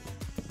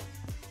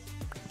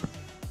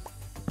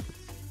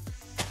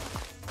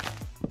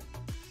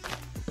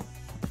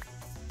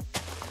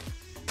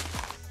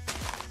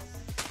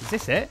 Is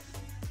this it?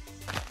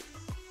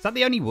 Is that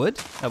the only wood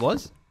there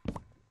was?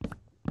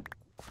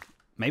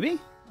 Maybe?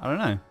 I don't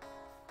know.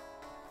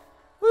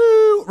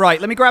 Woo! Right,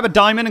 let me grab a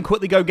diamond and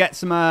quickly go get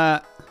some... Is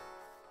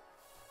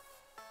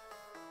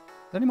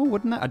there any more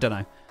wood in there? I don't know.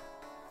 I'm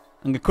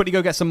going to quickly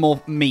go get some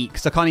more meat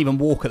because I can't even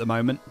walk at the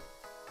moment.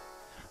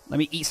 Let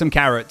me eat some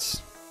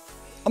carrots.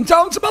 I'm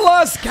down to my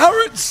last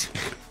carrots!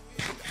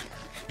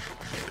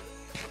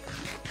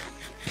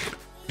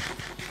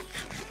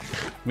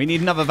 We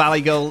need another Valley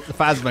Girl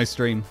Phasmo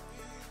stream.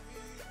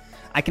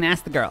 I can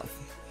ask the girls.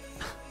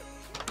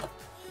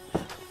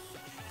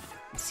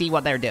 See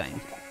what they're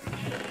doing.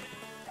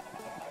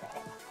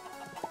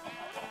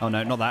 Oh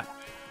no, not that.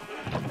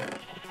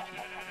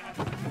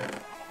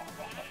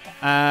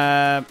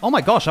 Oh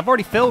my gosh, I've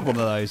already filled one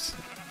of those.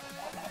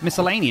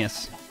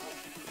 Miscellaneous.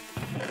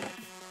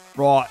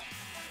 Right.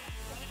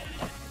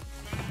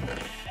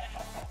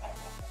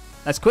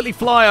 Let's quickly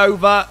fly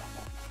over.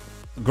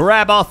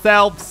 Grab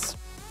ourselves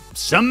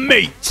some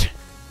meat.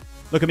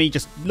 Look at me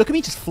just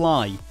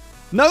fly.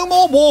 No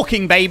more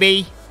walking,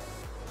 baby.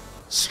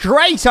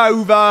 Straight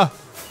over.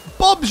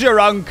 Bob's your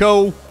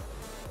uncle.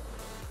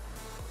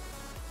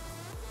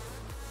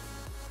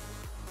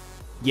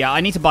 Yeah,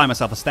 I need to buy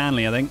myself a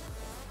Stanley, I think.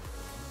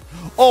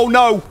 Oh,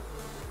 no.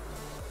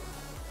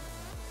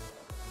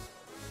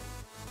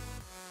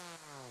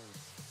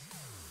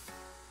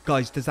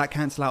 Guys, does that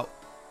cancel out?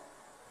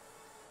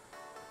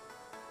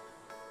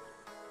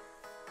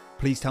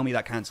 Please tell me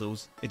that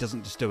cancels. It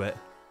doesn't just do it.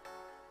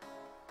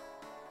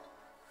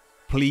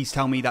 Please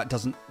tell me that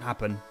doesn't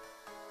happen.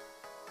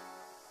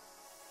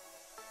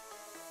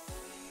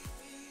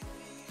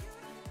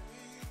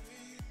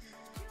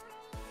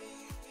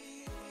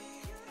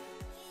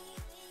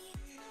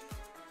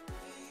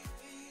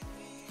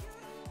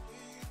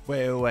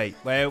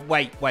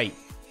 Wait.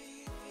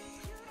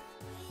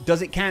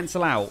 Does it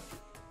cancel out?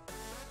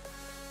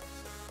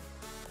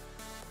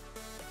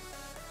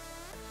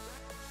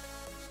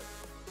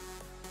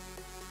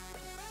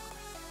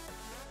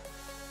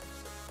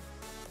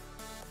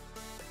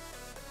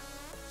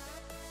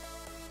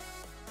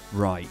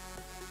 Right.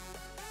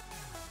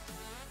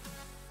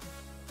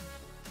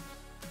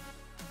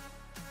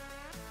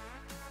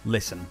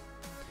 Listen,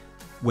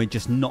 we're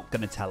just not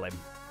going to tell him.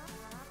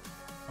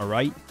 All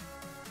right?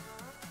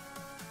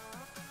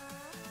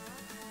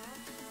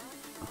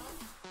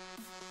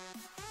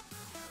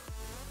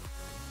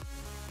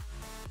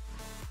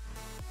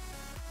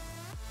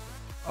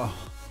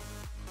 Oh.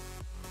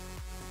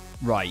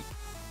 Right.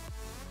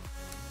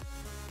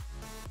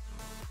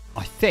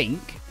 I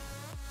think...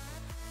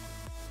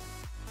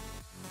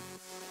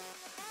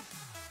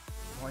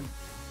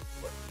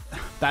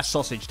 That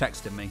sausage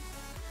texted me.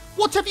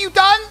 What have you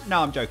done?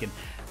 No, I'm joking.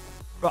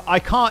 I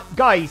can't...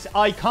 Guys,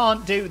 I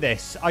can't do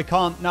this. I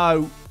can't...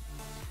 No.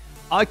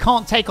 I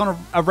can't take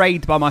on a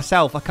raid by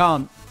myself. I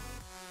can't.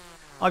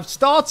 I've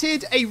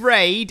started a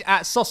raid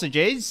at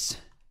Sausages.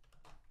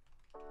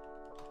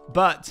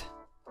 But...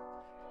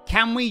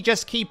 Can we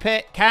just keep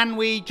it... Can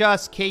we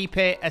just keep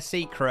it a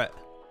secret?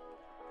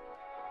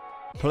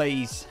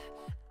 Please.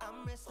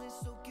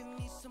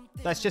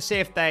 Let's just see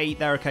if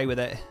they're okay with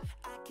it.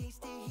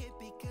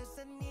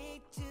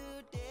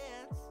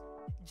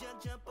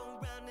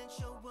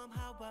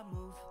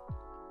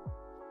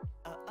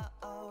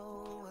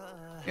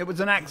 It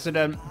was an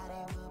accident.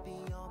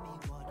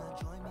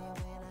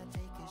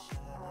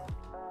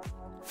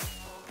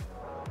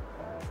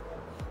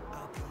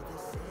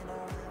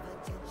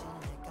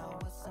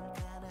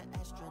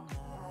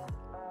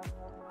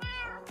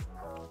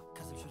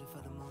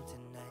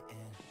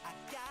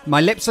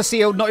 My lips are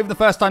sealed, not even the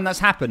first time that's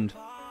happened.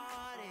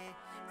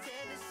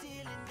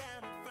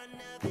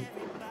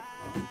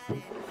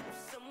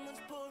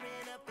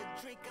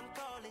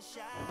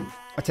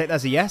 I take that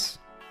as a yes.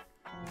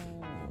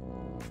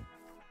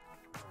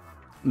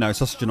 No,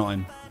 sausage not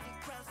in.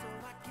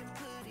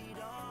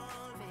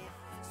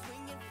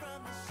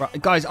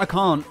 Right, guys, I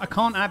can't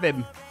have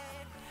him.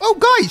 Oh,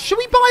 guys, should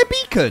we buy a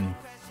beacon?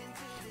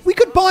 We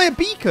could buy a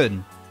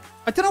beacon.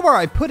 I don't know where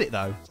I put it,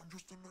 though.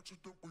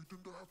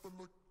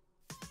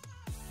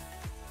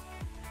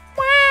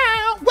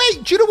 Wow.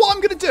 Wait, do you know what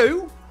I'm going to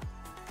do?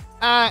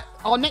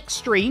 Our next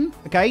stream,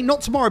 okay,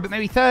 not tomorrow, but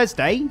maybe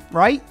Thursday,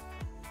 right?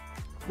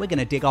 We're going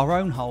to dig our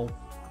own hole.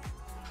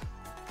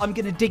 I'm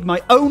going to dig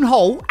my own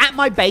hole at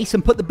my base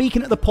and put the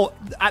beacon at the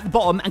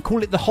bottom and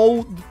call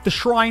it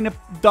shrine of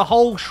the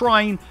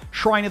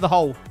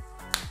hole.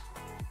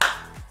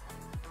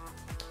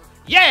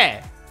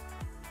 Yeah!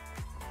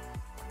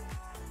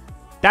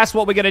 That's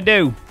what we're going to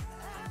do.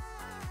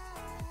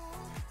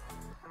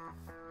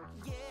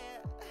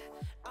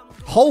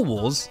 Hole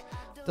Wars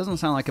doesn't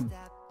sound like a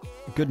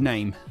good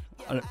name.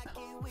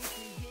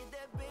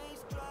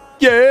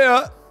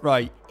 Yeah!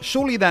 Right.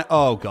 Surely that...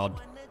 Oh, God.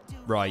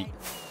 Right.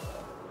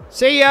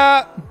 See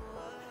ya!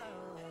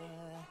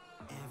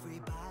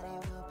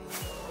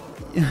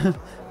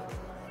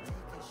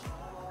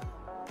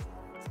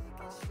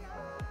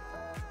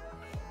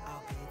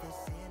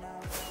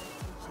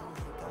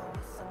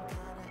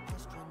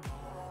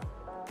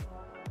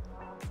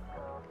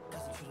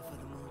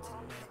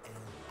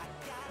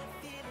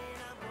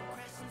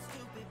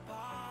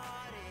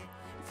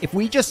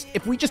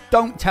 If we just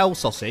don't tell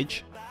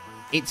Sausage,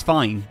 it's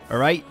fine, all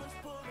right?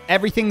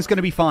 Everything's going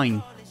to be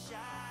fine.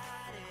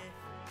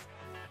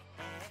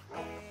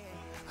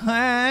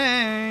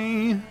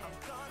 Hey.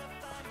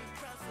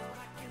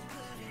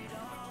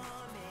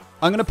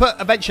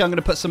 Eventually I'm going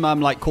to put some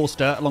like coarse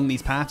dirt along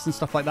these paths and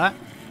stuff like that.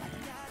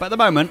 But at the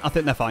moment, I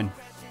think they're fine.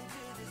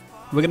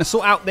 We're going to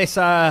sort out this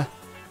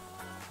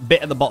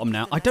bit at the bottom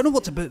now. I don't know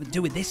what to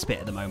do with this bit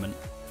at the moment.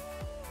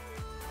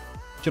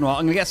 Do you know what?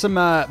 I'm going to get some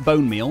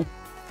bone meal.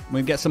 We're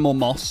going to get some more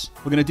moss.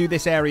 We're going to do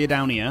this area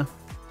down here.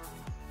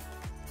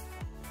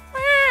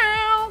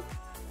 Wow.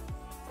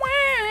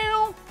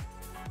 Wow.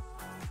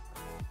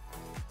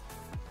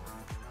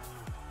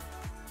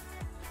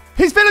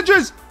 His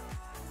villagers!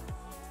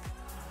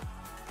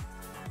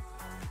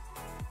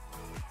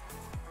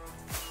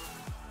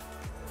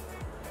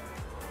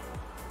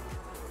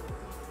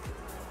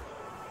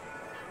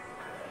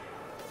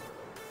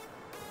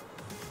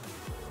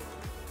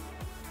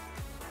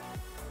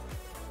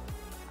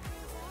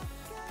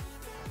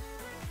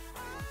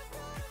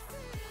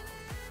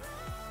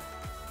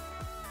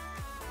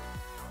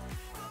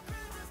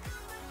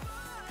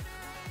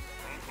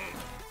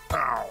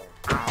 Ow,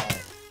 ow.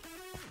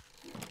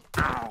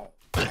 Ow.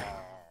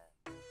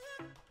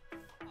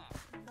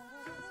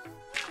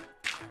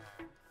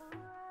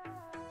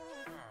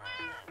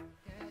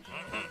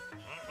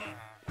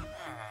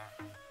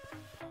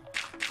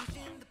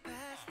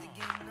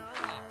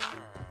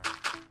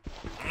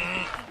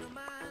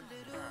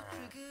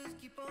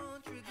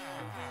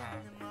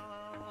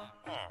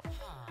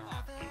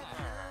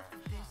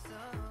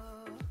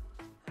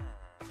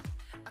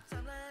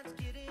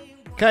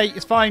 Okay,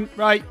 it's fine.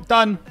 Right,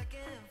 done.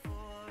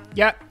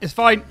 Yeah, it's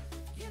fine.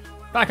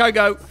 Back I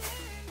go.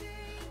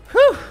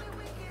 Whew.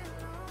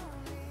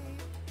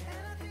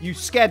 You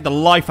scared the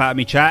life out of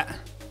me, chat.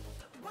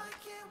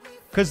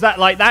 Because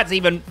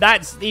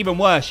that's even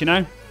worse, you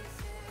know?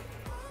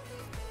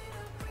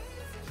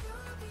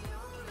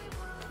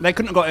 They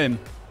couldn't have got him.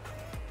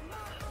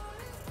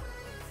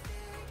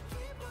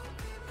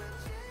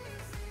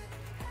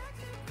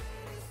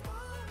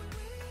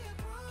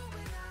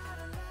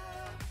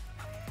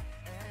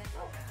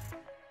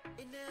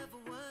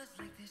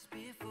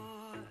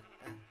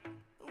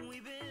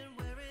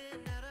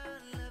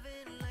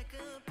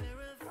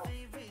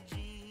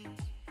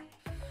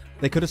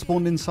 They could have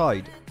spawned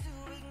inside.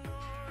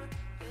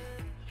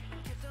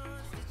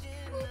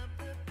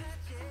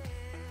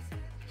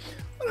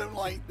 I don't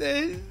like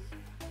this.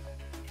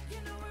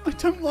 I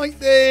don't like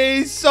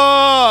this.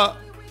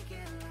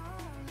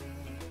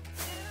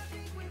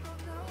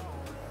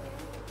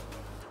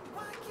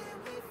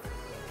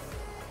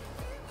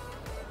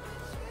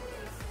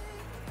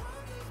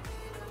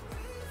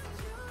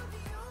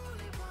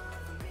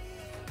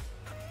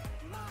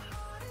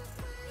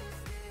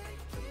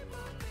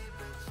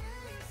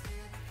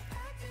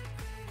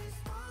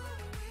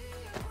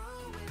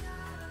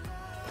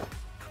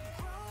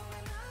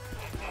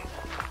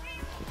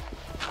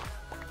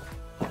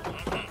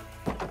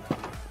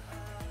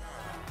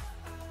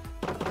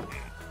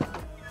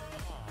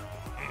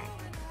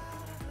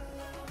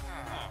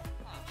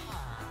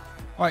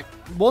 Right,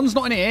 one's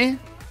not in here.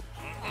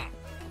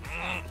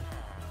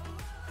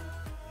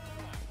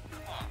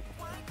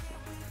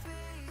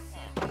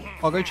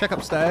 I'll go check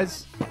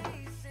upstairs.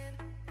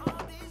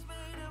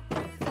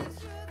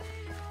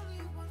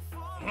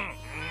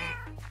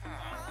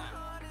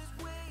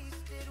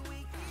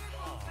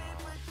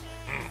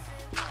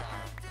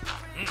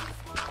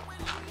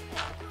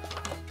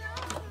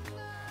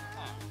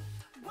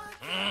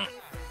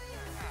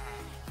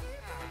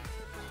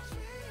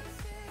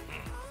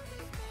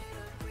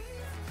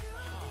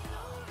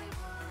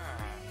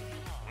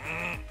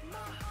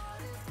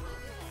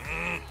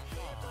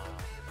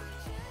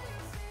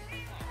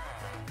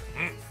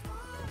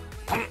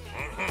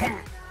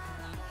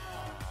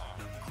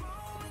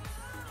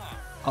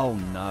 Oh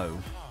no.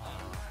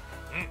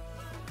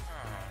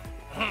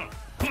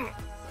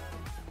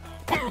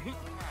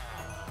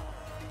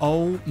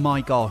 Oh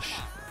my gosh.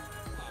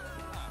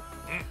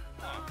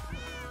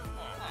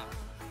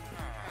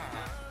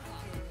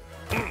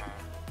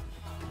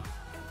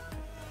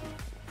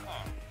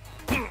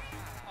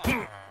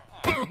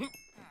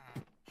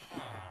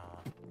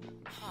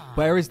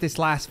 Where is this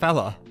last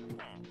fella?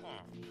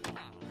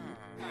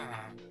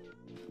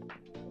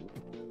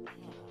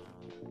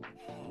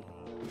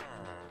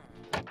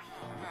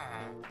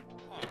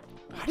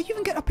 How do you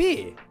even get up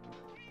here?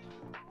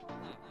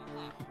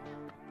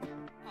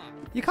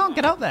 You can't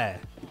get up there.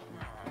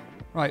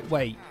 Right,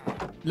 wait.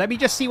 Let me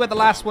just see where the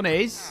last one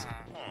is.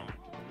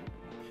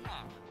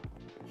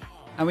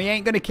 And we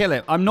ain't going to kill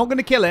him. I'm not going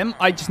to kill him.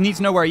 I just need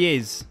to know where he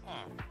is.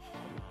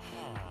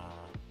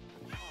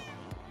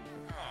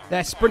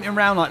 They're sprinting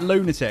around like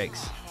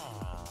lunatics.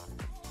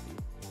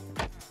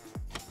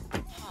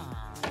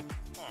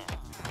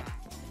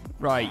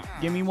 Right,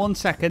 give me 1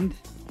 second.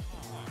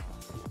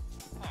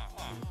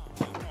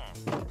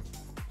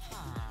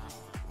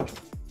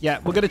 Yeah,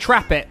 we're going to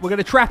trap it. We're going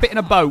to trap it in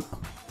a boat.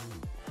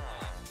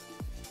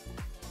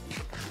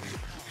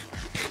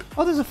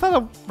 Oh, there's a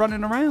fella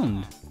running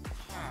around.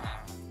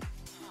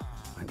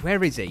 Right,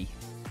 where is he?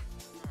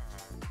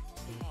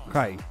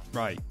 Okay,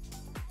 right.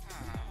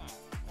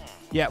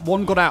 Yeah,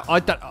 one got out. I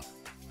don't...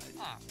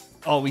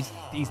 Oh,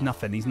 he's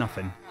nothing. He's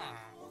nothing.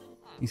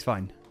 He's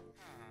fine.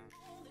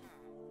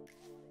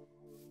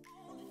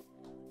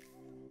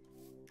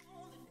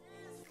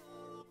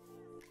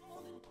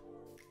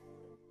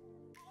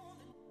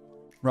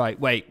 Right,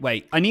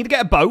 wait. I need to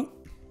get a boat.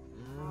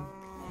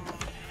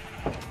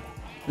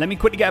 Let me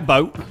quickly get a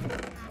boat.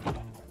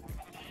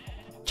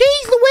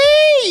 Jeez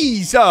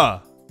Louise!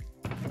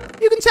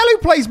 You can tell who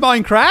plays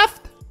Minecraft.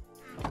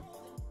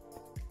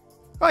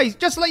 Right,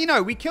 just to let you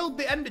know, we killed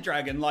the Ender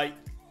Dragon like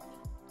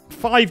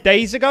 5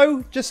 days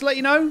ago. Just to let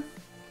you know.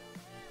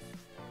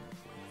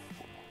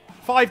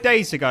 5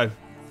 days ago.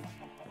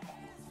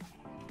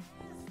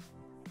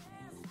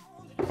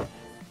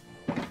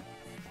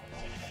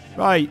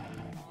 Right.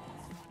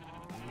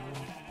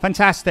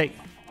 Fantastic.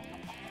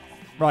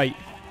 Right.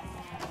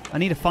 I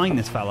need to find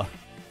this fella.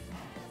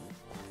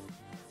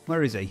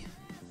 Where is he?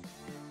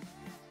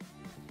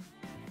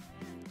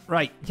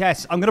 Right.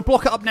 Yes, I'm going to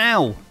block it up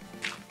now.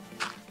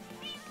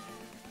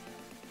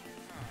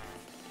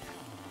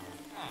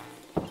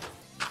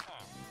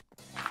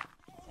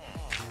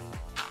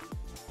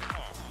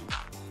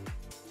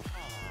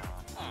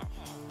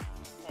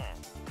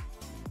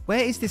 Where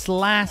is this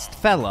last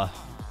fella?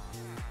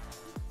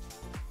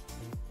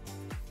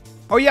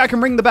 Oh, yeah, I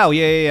can ring the bell.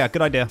 Yeah.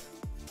 Good idea.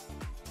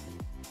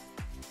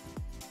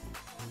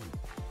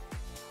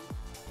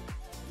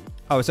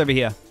 Oh, it's over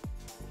here.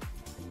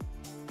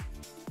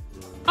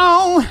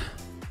 Oh!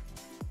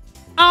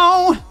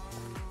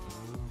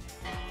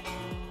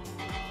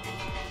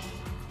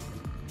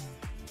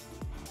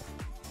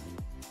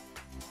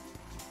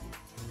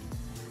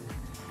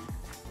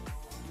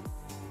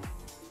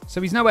 So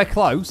he's nowhere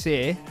close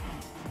here.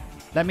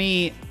 Let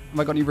me... Have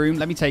I got any room?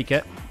 Let me take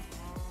it.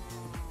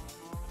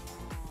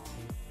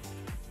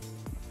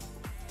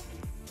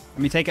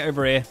 Let me take it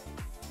over here.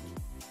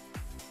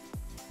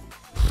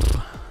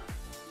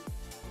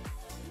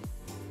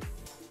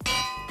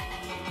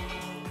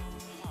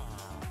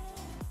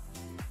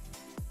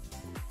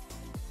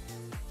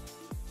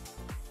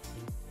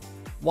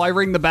 Why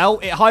ring the bell?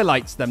 It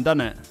highlights them,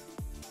 doesn't it?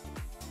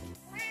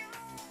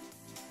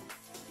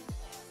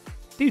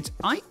 Dudes,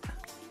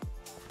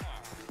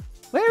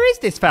 Where is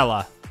this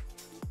fella?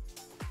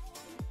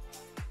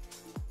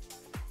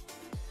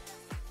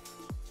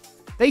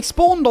 They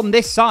spawned on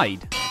this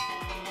side.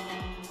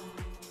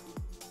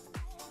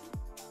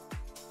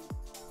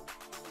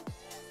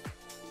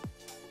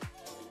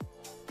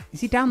 Is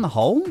he down the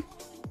hole?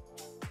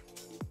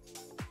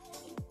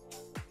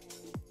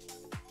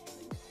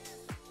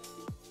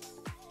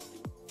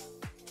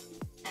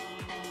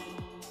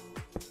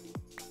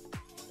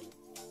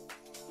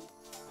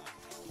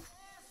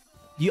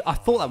 I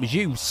thought that was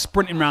you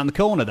sprinting around the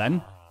corner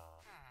then.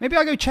 Maybe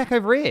I'll go check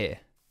over here.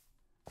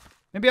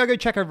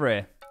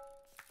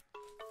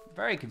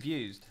 Very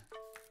confused.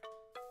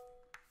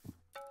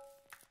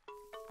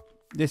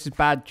 This is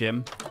bad,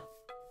 Jim.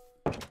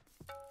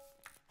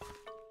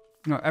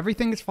 No,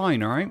 everything is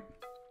fine, alright?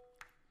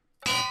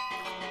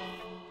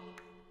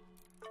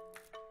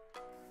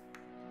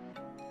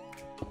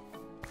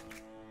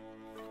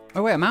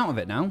 Oh wait, I'm out of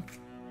it now.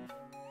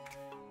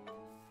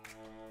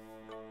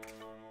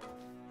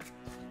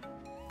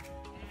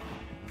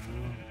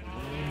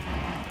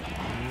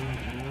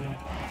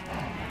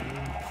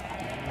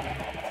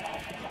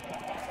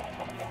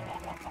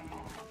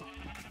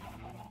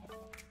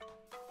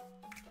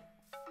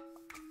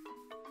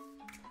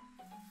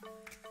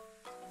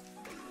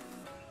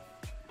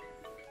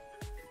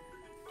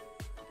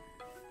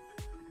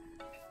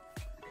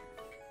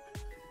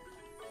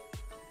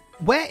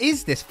 Where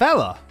is this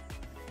fella?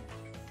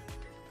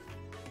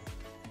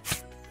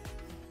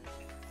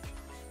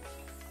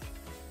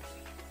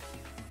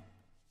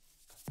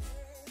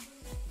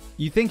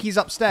 You think he's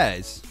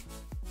upstairs?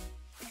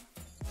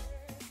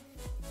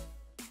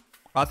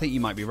 I think you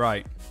might be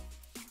right.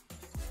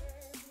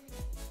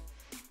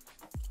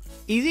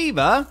 He's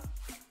either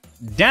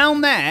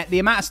down there. The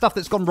amount of stuff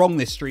that's gone wrong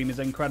this stream is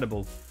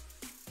incredible.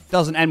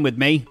 Doesn't end with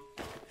me.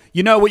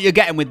 You know what you're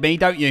getting with me,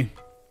 don't you?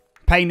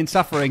 Pain and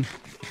suffering.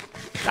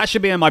 That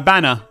should be in my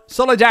banner.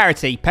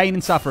 Solidarity, pain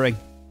and suffering.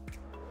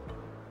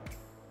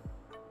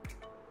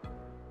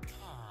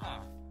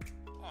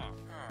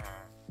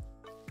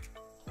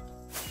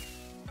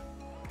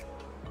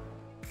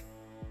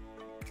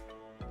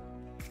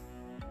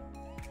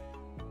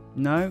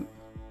 No.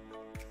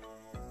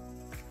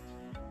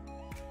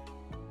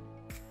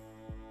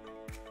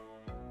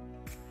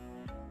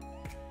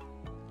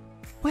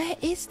 Where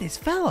is this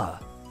fella?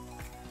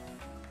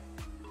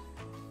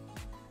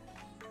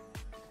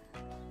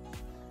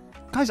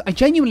 Guys, I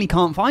genuinely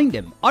can't find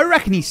him. I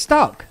reckon he's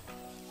stuck.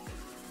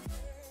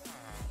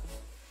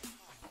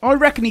 I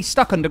reckon he's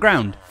stuck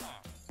underground.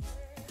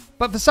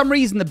 But for some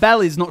reason, the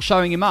bell is not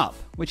showing him up,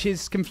 which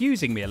is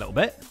confusing me a little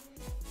bit.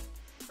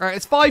 All right,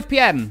 it's 5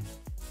 p.m.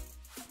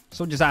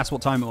 Someone just asked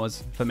what time it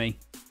was for me.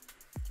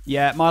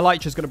 Yeah, my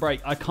light just going to break.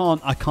 I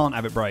can't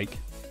have it break.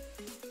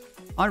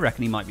 I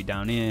reckon he might be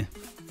down here.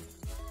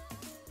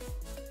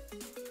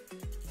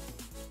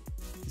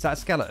 Is that a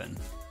skeleton?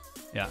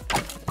 Yeah.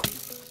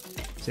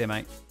 See you,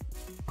 mate.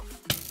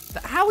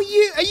 How are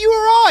you? Are you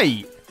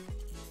alright?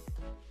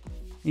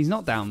 He's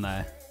not down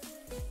there.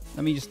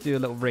 Let me just do a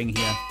little ring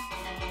here.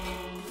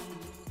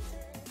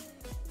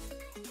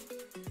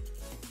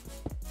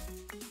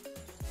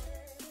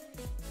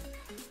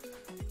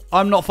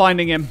 I'm not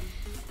finding him.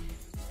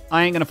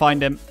 I ain't gonna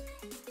find him.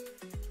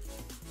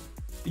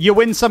 You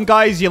win some,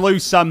 guys. You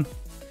lose some.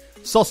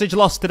 Sausage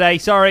lost today.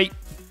 Sorry.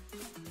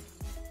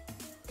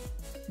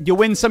 You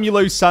win some, you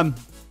lose some.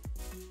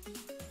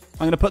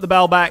 I'm going to put the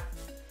bell back.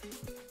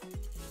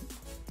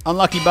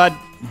 Unlucky, bud.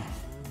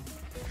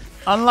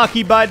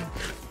 Unlucky, bud.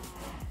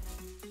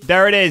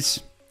 There it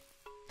is.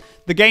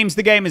 The game's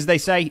the game, as they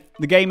say.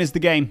 The game is the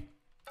game.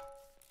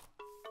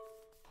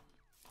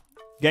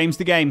 Game's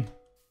the game.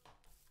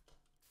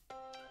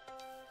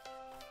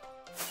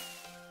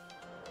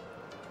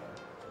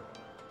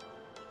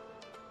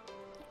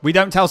 We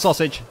don't tell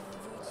Sausage.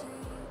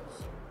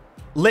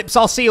 Lips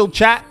are sealed,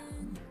 chat.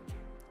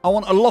 I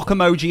want a lock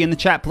emoji in the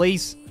chat,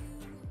 please.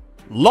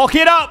 Lock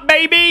it up,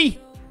 baby!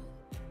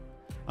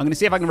 I'm going to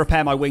see if I can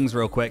repair my wings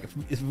real quick.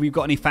 If we've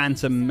got any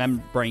phantom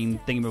membrane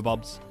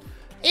thingamabobs.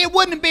 It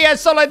wouldn't be a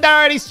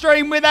solidarity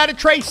stream without a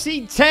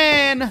Tracy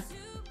 10.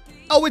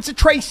 Oh, it's a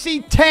Tracy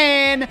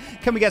 10.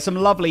 Can we get some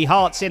lovely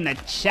hearts in the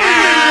chat?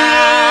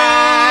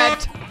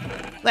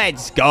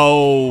 Let's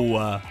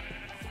go.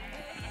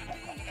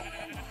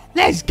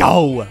 Let's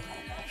go.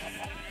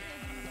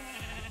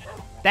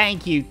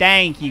 Thank you,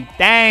 thank you,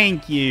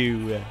 thank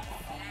you.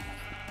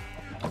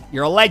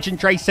 You're a legend,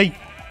 Tracy.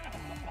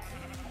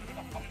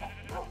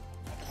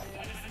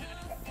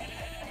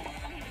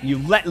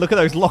 Look at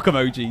those lock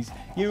emojis.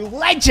 You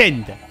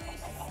legend.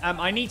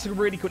 I need to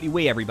really quickly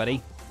wee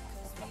everybody.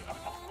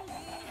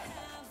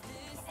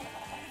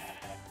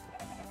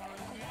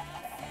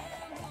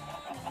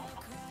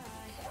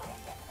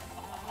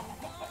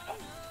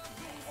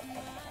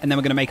 And then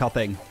we're going to make our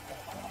thing.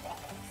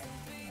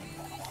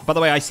 By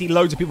the way, I see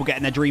loads of people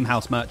getting their Dream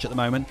House merch at the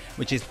moment,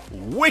 which is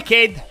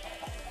wicked.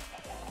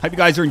 Hope you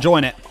guys are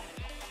enjoying it.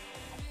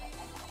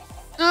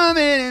 I'm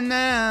in it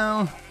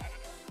now.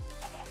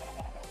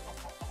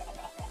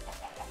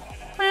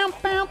 Bow,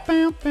 bow,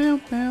 bow, bow,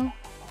 bow.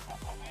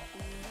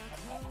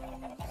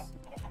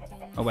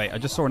 Oh, wait. I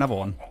just saw another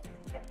one.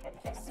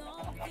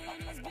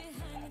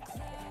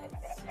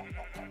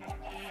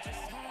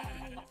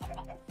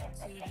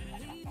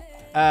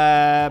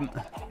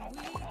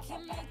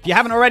 If you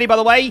haven't already, by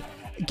the way,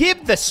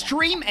 give the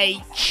stream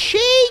a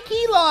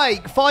cheeky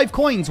like. 5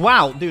 coins.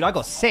 Wow. Dude, I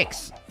got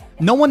 6.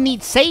 No one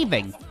needs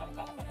saving.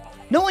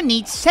 No one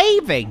needs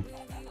saving.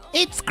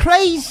 It's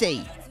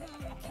crazy.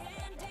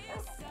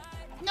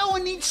 No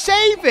one needs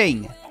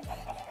saving.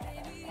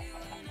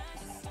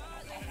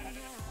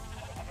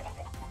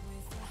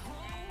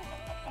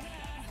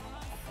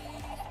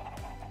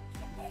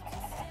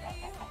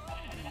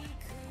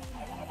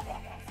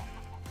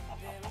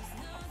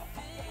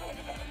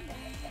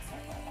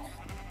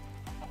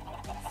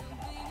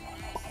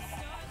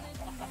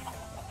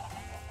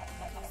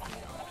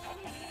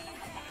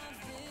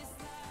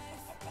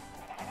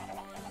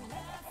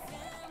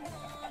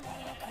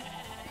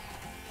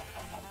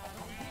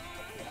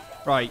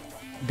 Right,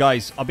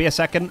 guys, I'll be a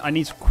second. I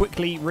need to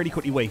really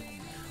quickly wee.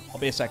 I'll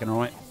be a second, all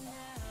right?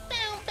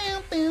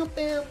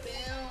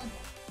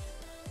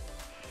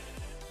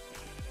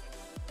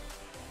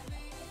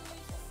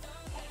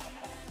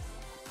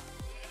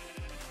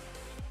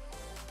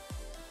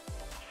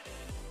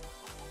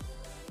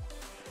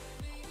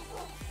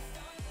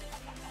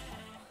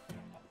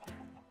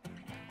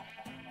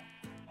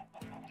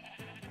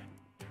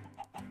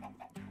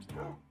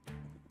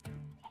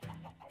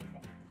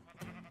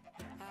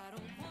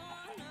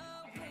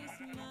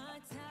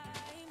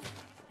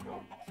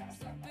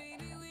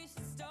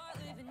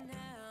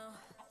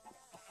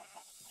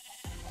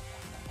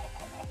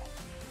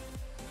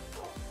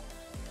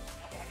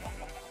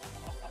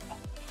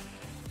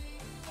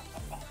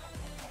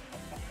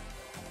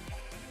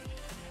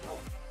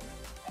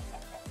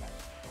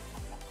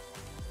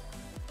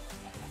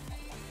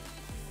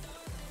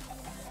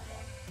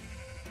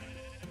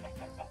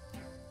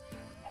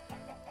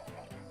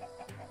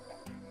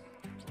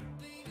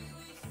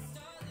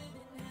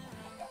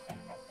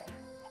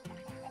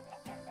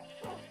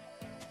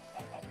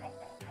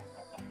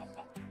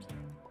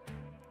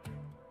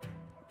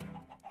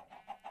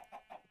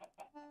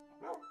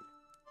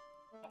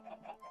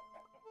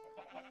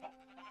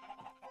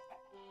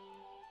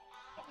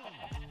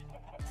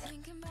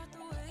 Thinking about the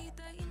way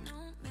that you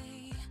know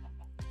me.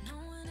 No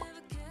one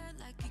ever cared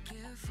like you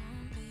care for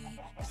me.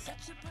 You're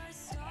such a bright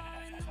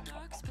star in the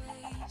dark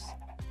space.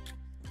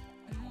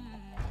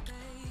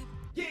 Babe.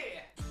 Yeah.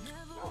 It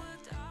never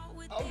worked out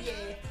with Oh the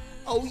yeah.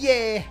 Oh,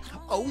 yeah.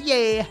 Oh,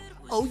 yeah.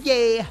 Oh,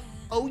 yeah.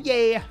 Oh,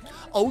 yeah.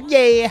 Oh,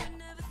 yeah.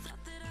 never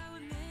thought that I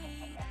would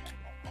meet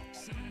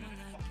someone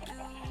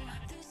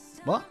like you. This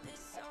time What?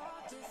 it's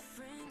all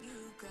different.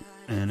 You got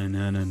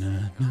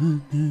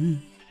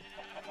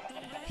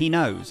He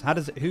knows. How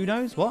does it? Who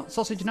knows? What?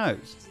 Sausage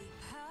knows.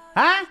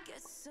 Huh?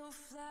 get so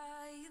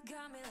fly. You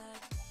got me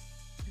like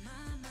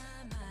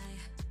my.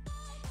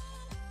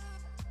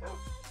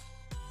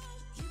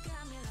 You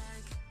got me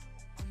like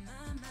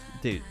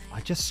my. Dude, I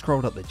just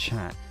scrolled up the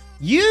chat.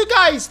 You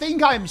guys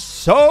think I'm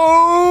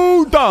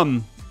so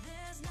dumb.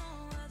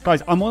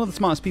 Guys, I'm one of the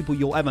smartest people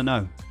you'll ever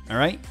know. All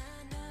right?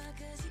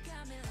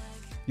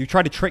 You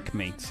tried to trick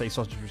me to say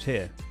sausage was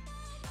here.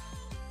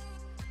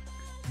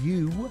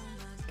 You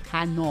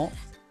cannot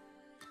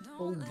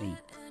fool me.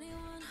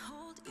 Anyone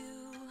hold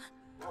you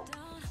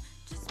down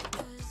just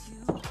because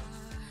you are.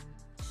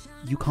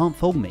 You can't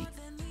fool me.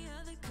 Than the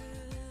other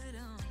could.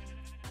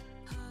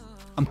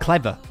 I'm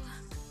clever.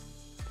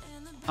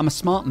 I'm a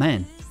smart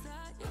man.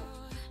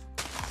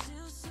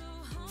 Still so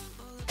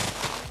humble.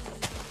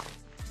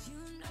 You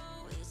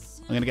know it's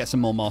I'm gonna get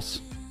some more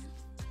moss.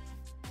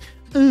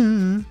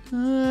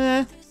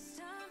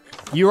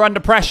 You're under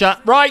pressure.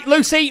 Right,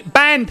 Lucy,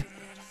 banned.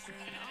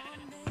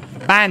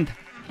 Banned.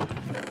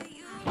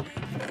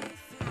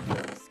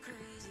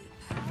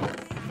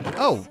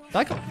 Oh,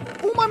 I got,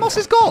 all my moss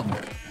is gone.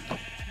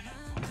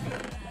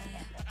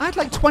 I had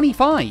like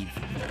 25.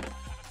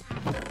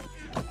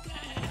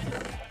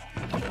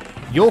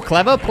 You're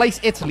clever. Place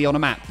Italy on a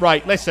map.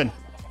 Right, listen.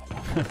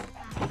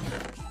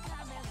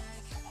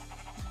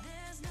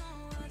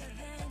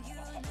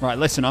 Right,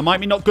 listen. I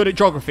might be not good at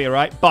geography, all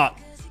right? But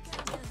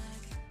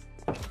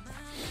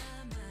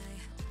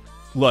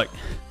look.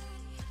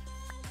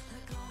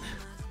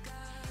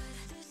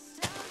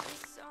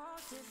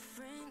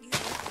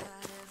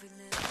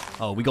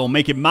 Oh, we gonna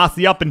make it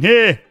mossy up in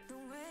here. the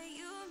way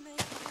you make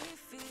me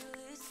feel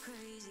is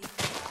crazy.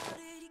 How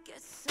did you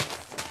get so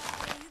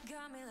fly? You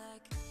got me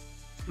like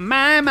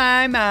My.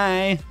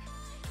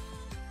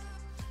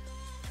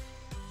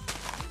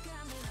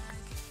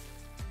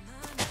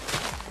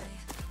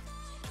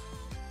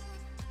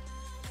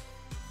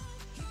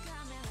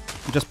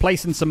 I'm just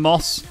placing some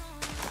moss.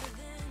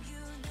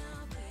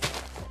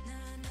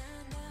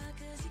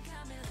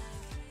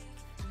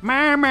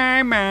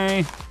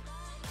 My.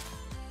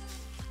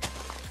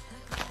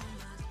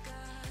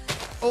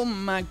 Oh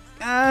my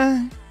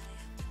god.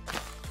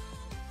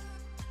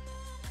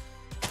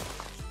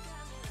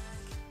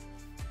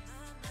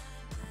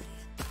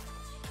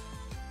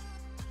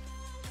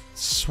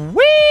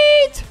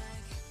 Sweet.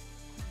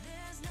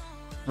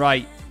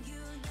 Right.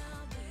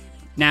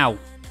 Now,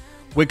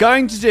 we're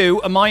going to do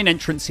a mine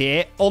entrance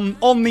here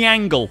on the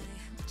angle.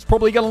 It's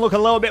probably going to look a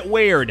little bit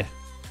weird,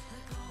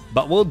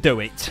 but we'll do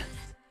it.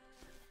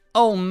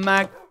 Oh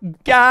my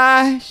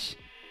gosh.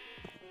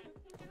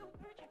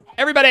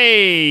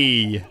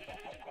 Everybody!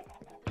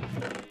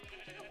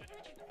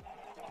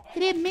 I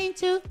didn't mean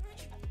to.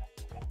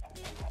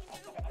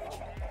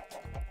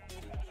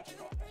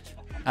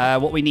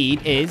 What we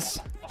need is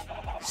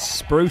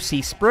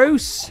sprucey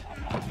spruce,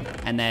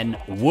 and then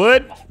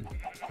wood.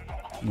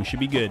 We should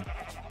be good.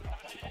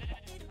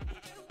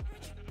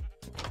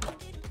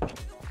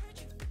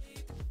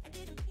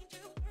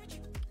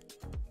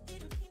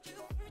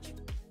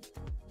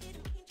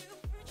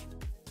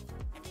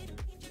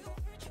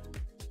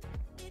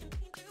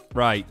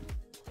 Right.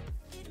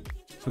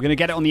 So we're going to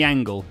get it on the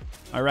angle.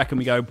 I reckon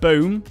we go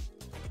boom.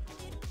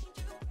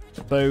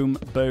 Boom,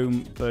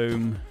 boom,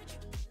 boom.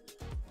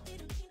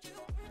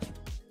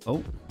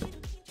 Oh.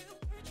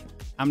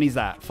 How many is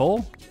that?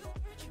 4?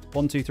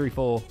 1, 2, 3,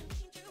 4.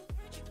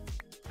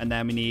 And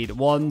then we need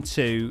 1,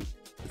 2,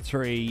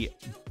 3,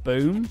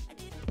 boom.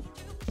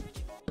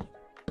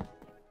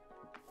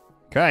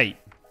 Okay.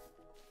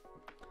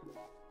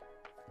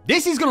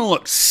 This is going to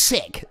look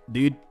sick,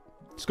 dude.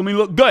 It's going to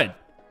look good.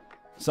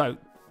 So,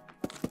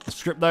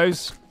 strip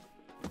those.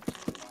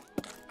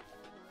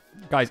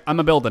 Guys, I'm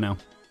a builder now.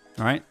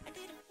 All right?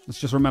 Let's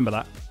just remember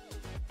that.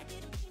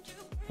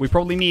 We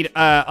probably need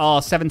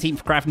our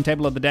 17th crafting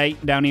table of the day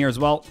down here as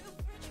well.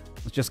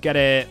 Let's just get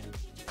it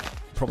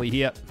probably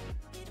here.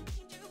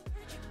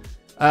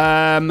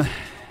 We're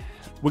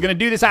going to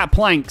do this out of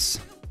planks.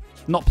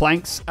 Not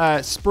planks.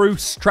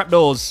 Spruce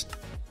trapdoors.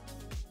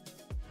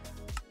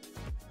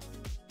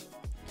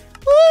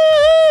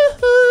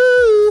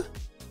 Woo-hoo!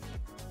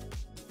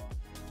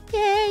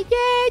 Yeah,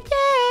 yeah,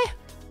 yeah.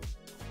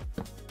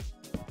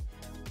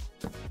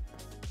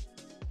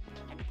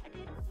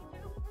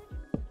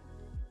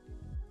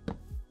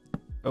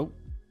 Oh.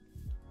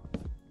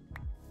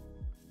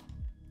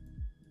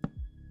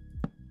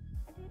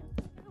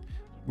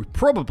 We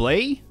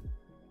probably...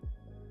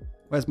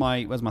 Where's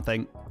my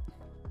thing?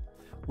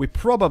 We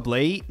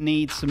probably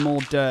need some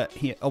more dirt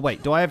here. Oh,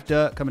 wait. Do I have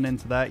dirt coming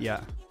into there?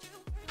 Yeah.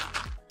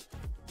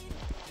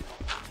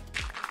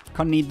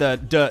 Kind of need the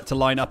dirt to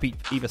line up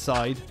either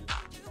side.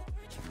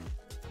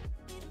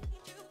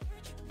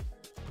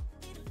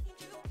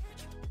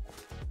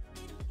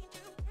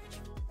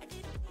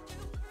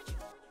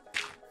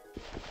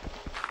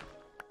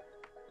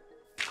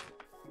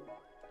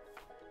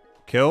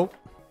 Cool.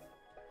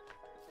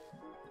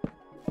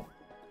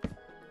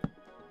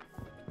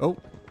 Oh.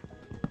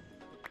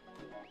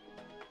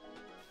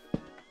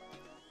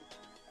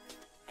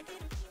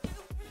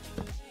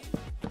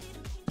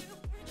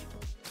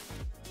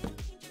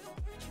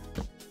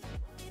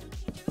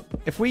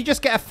 If we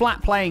just get a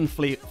flat playing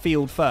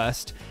field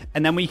first,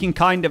 and then we can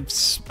kind of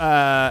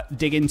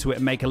dig into it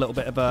and make a little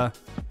bit of a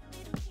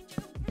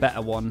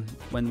better one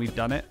when we've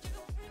done it.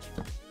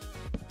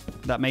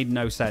 That made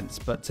no sense,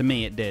 but to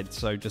me it did,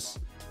 so just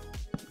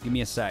give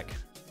me a sec.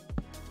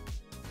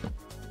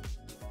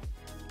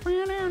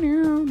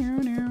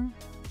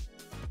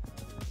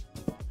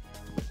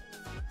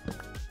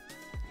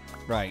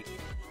 Right.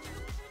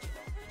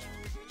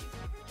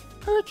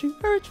 Hurt you,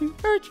 hurt you,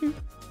 hurt you.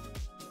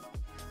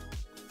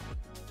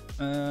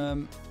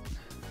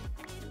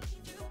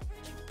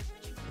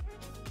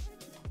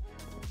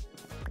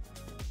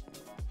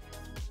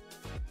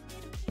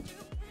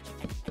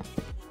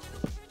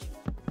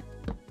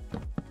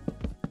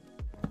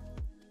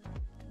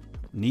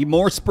 Need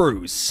more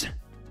spruce.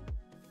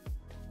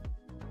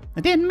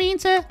 I didn't mean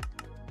to.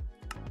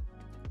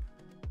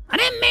 I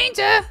didn't mean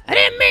to. I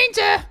didn't mean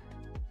to.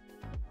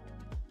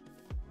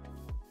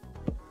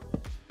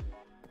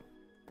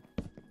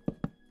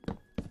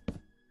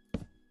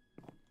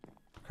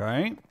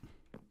 Okay.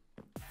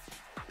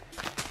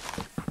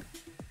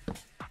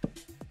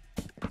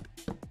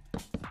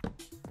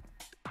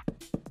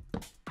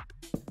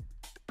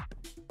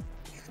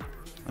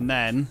 And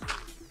then,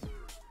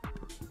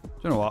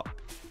 you know what?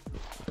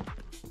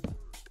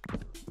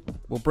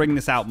 We'll bring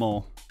this out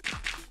more.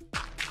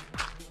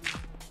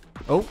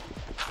 Oh.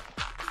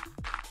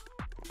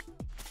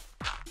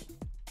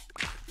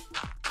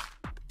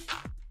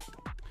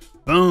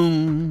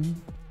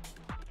 Boom.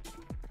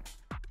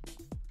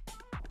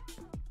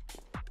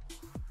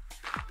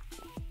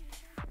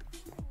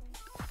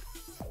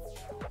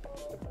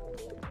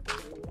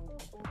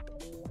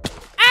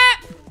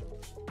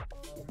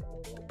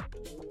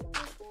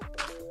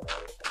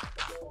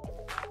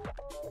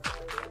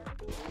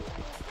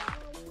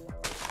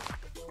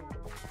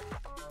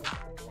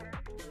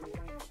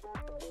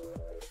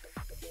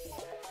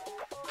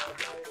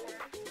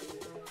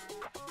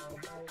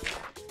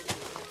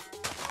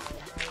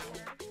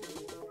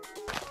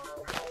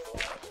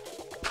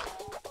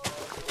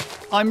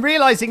 I'm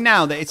realizing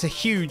now that it's a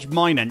huge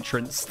mine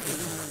entrance.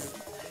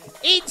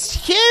 It's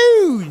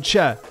huge!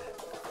 I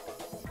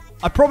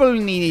probably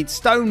need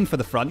stone for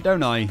the front,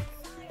 don't I?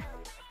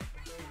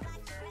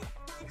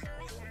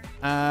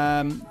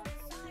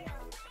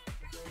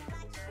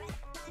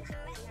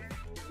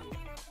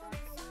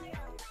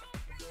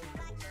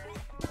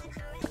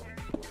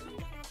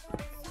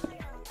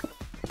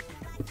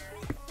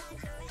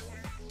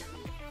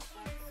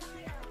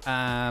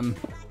 I'm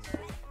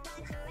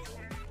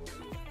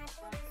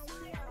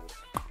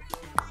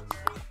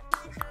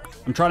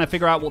trying to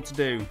figure out what to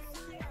do.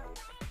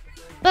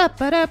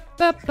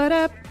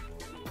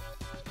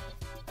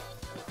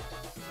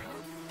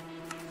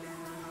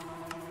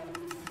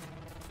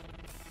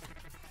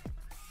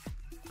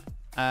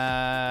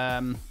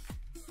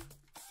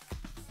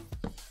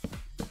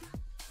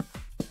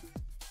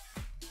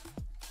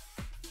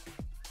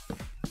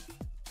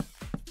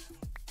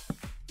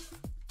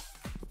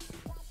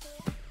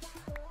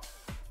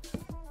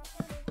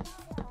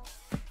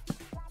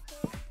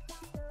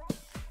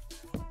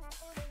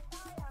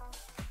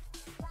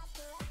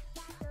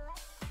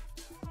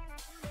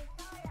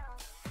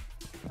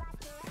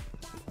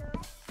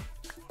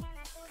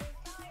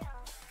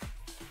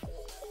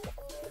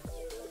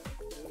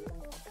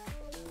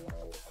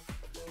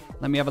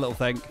 Let me have a little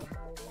think.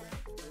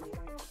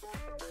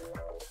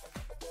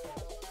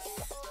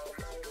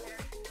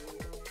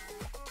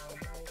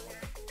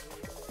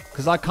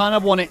 Because I kind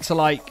of want it to,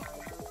 like,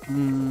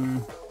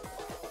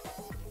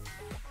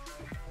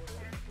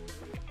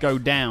 go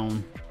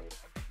down.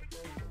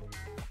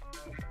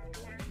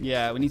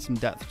 Yeah, we need some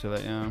depth to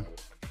it, yeah.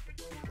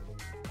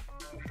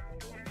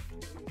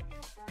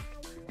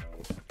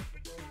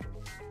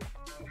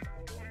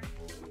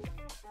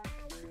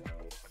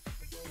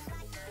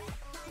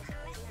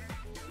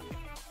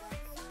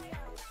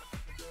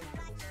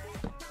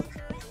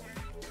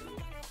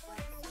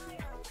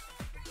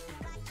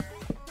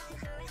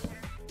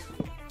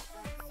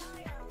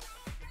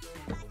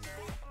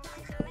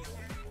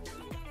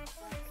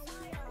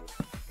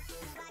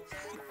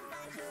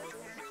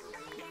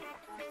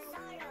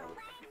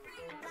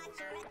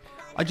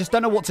 I just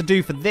don't know what to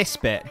do for this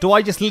bit. Do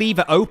I just leave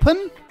it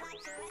open?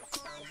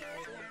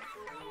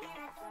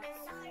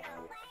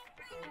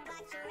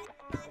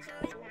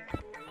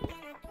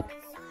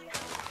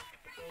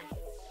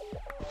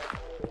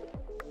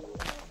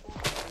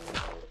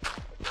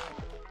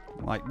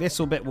 Like, this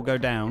little bit will go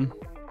down.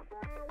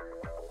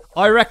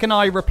 I reckon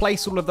I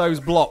replace all of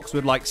those blocks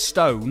with, like,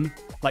 stone.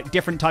 Like,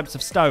 different types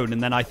of stone,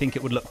 and then I think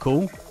it would look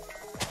cool.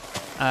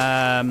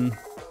 I'm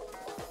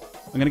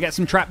going to get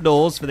some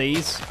trapdoors for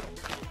these.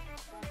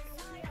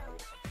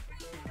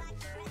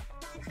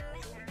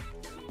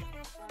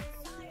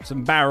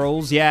 Some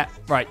barrels, yeah.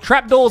 Right,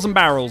 trapdoors and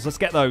barrels. Let's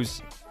get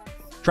those.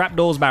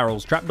 Trapdoors,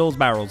 barrels. Trapdoors,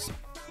 barrels.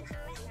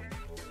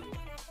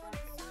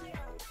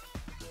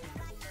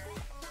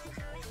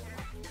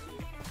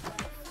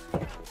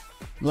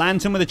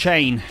 Lantern with a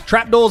chain.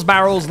 Trapdoors,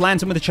 barrels,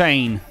 lantern with a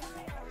chain.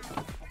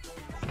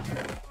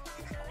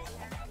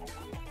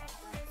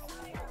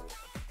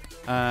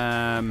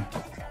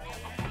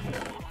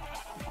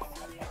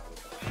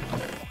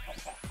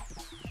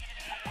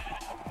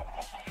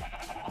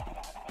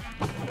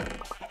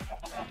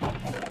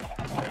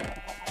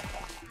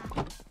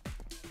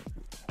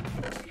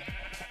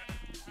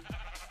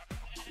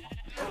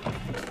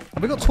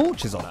 Have we got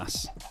torches on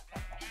us?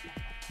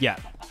 Yeah.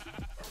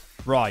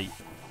 Right.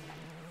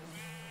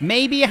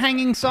 Maybe a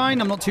hanging sign?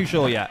 I'm not too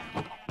sure yet.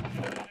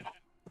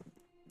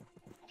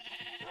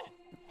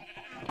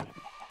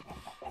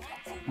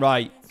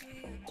 Right.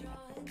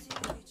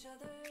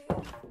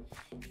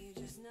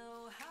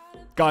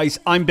 Guys,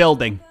 I'm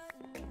building.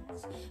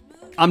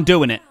 I'm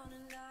doing it.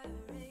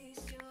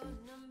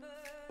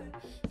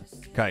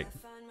 Okay.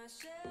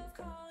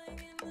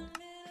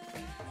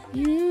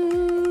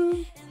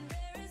 You...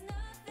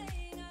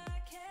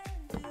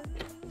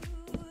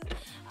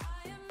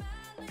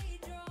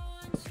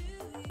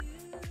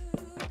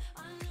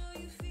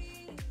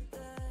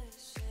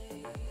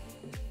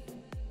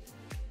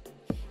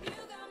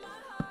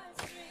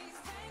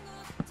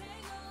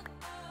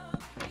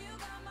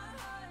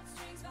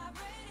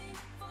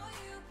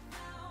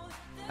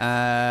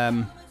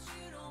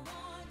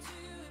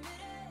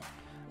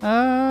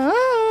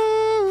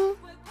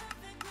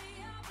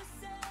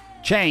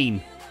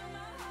 Chain.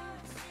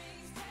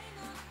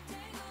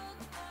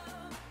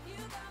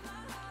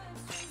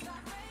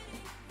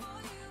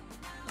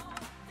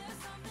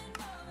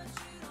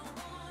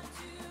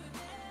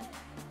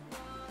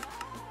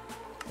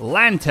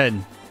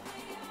 Lantern.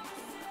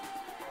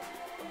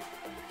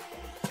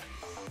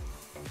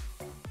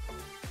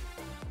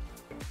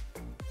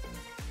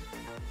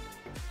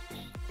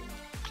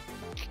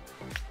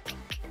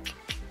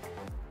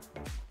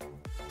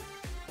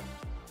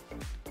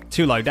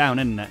 Too low down,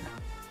 isn't it?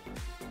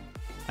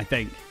 I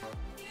think.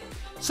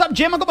 Sup,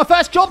 Jim? I got my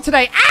first job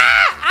today.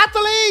 Ah!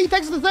 Athalie!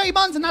 Thanks for the 30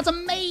 months, and that's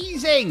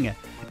amazing!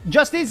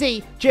 Just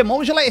Izzy. Jim, what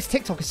was your latest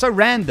TikTok? It's so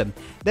random.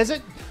 There's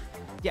a...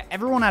 Yeah,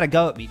 everyone had a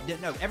go at me.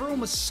 No, everyone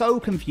was so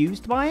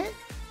confused by it.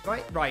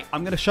 Right.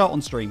 I'm going to show it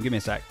on stream. Give me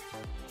a sec.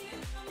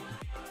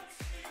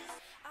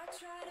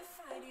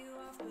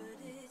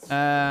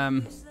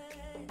 Oh,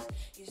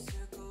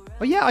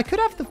 yeah, I could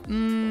have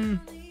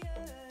the...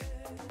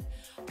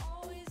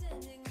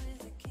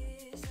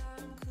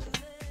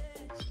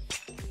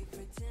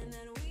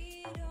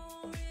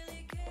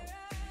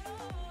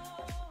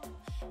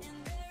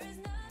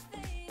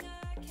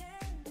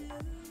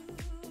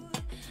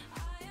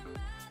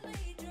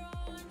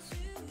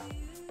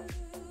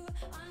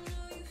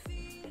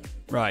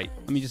 Right,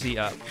 let me just eat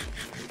up.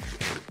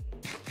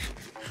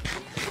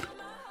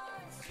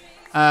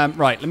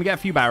 Right, let me get a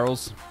few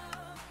barrels.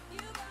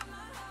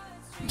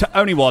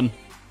 Only one.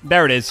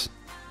 There it is.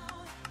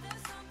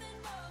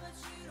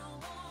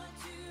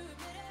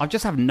 I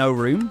just have no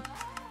room.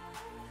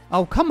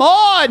 Oh, come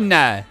on!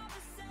 I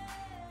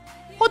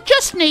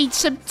just need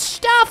some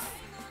stuff.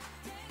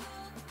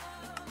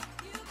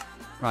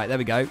 Right, there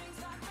we go.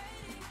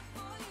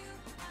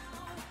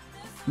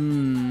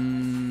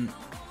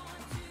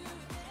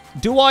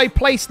 Do I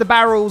place the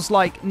barrels,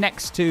 like,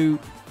 next to...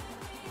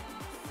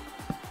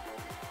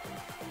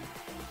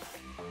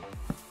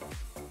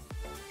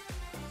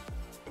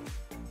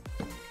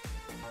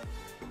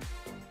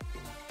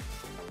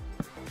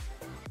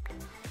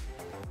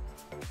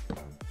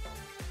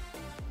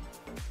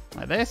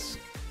 like this?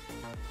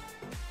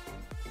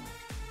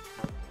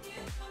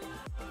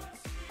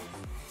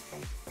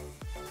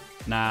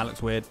 Nah,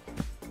 looks weird.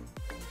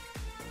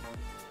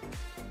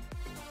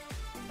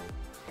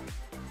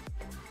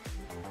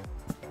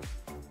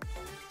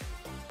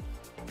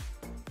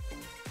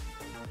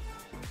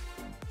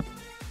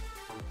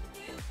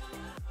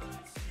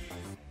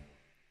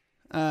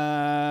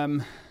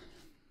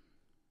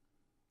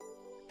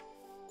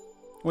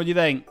 What do you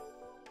think?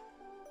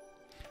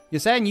 You're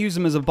saying use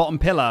them as a bottom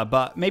pillar,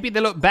 but maybe they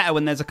look better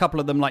when there's a couple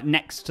of them like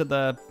next to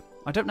the...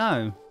 I don't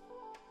know.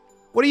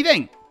 What do you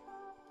think?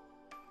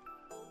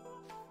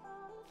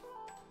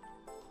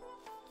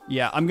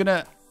 Yeah, I'm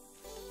gonna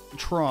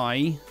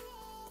try...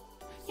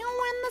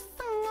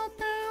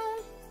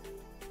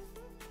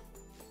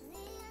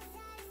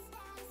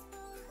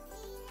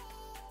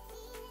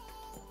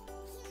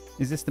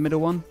 Is this the middle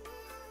one?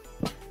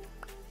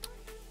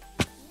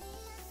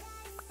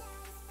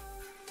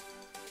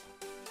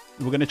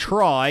 We're going to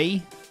try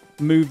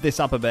move this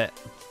up a bit.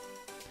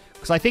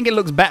 Because I think it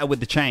looks better with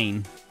the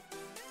chain.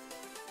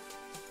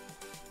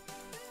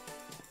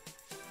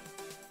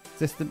 Is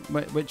this the...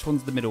 Which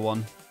one's the middle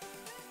one?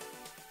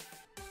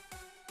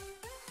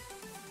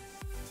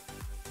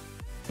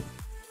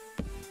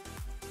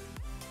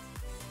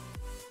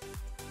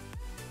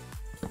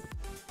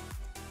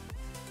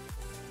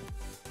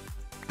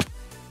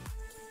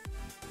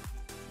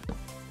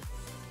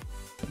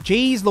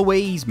 Jeez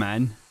Louise,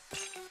 man.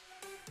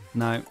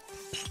 No.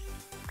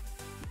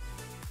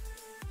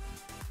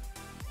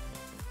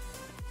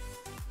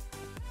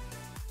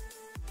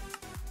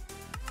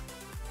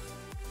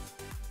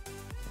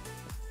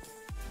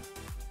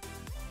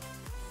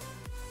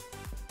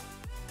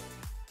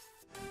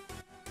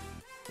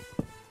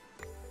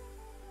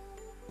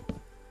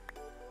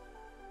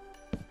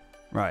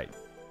 Right.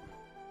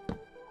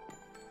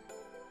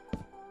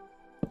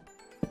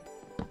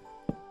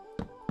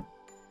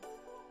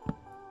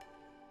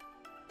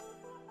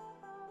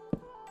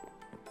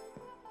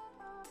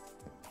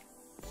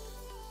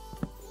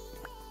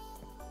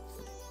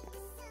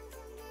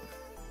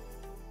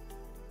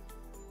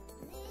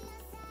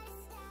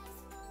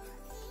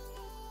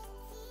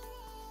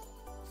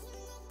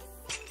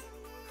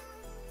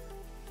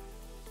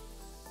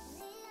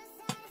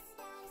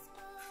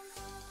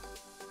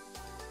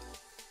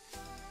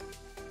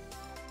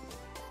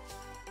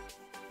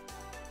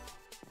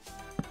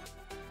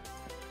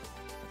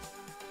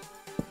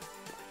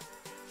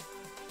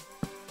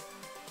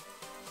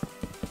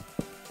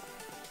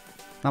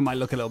 That might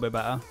look a little bit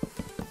better.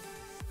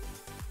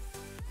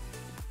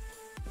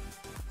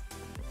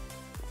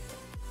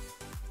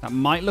 That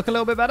might look a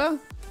little bit better.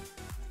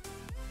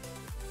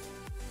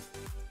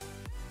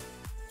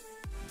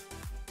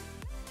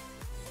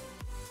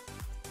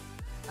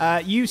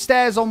 Use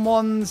stairs on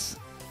ones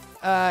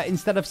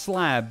instead of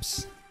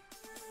slabs.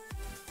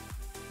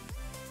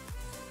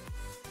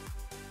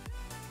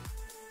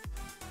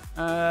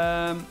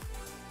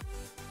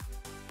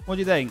 What do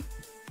you think?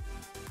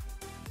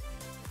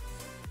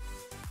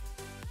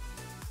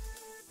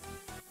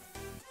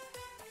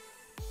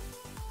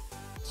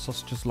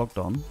 Sauce just logged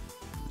on.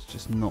 Let's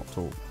just not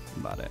talk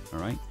about it,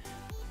 alright?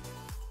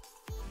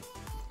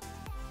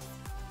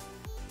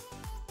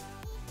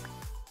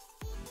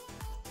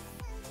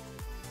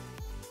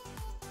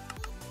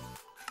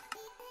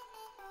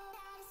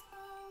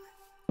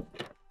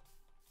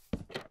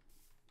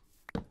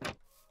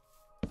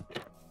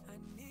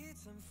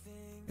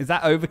 Is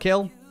that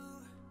overkill?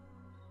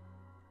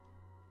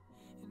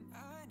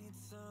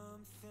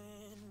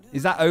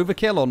 Is that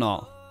overkill or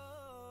not?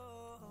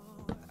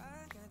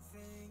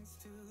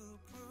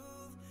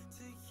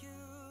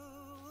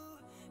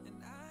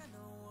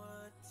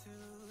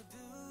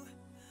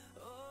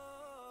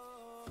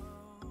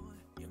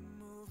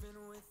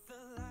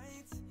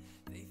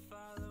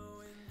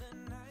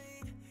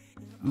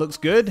 Looks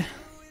good.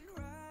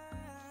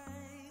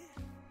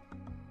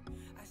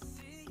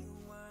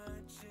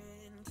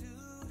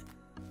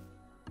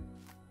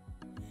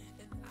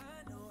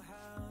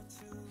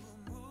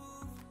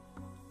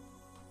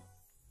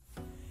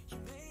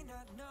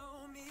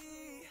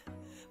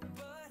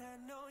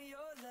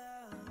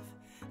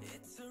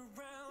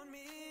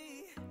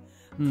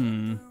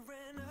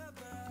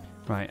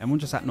 Right, and we'll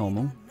just at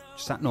normal.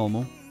 Just at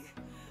normal.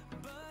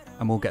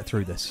 and we'll get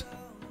through this.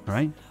 All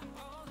right?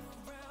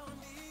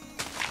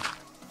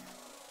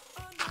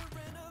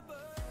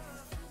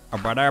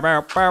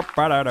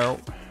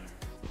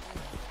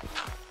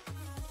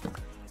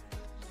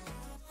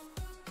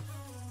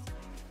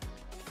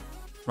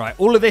 Right,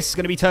 all of this is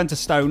going to be turned to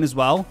stone as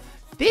well.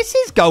 This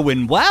is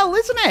going well,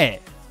 isn't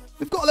it?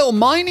 We've got a little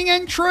mining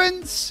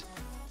entrance.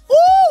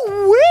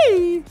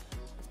 Ooh-wee!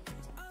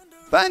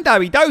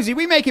 Fandowy Dozy,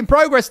 we making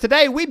progress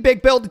today. We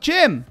big build the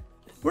gym.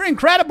 We're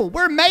incredible.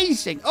 We're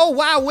amazing. Oh,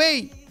 wow,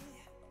 we.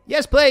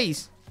 Yes,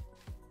 please.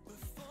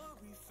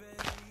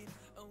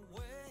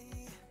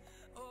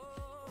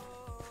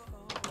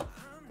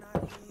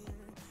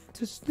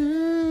 To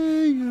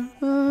stay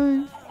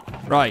alive.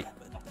 Right.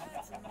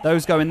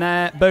 Those go in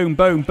there. Boom,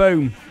 boom,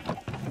 boom.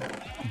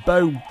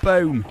 Boom,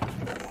 boom.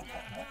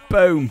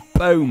 Boom,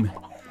 boom.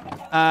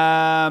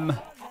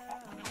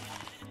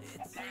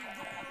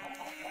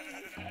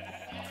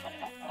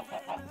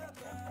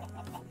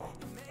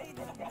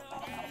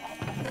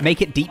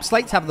 Make it deep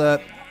slates, have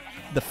the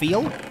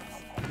feel.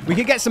 We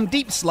could get some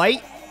deep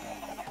slate.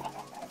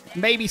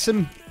 Maybe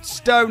some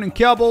stone and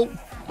cobble.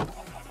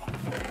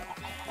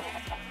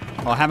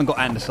 Oh, I haven't got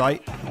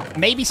andesite.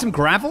 Maybe some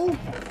gravel.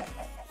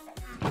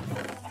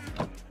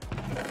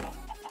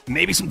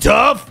 Maybe some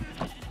turf.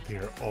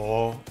 They're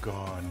all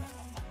gone.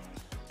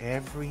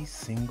 Every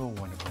single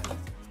one of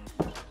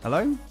them.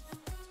 Hello?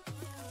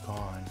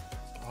 Gone.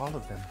 All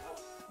of them.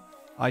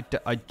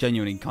 I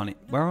genuinely can't.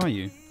 Where are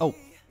you? Oh.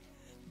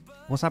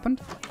 What's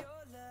happened?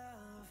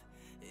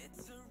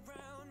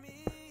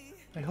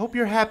 I hope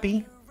you're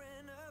happy.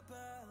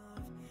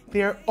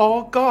 They're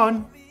all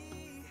gone.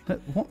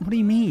 What do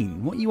you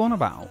mean? What are you on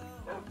about?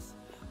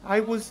 I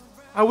was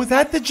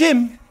at the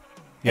gym,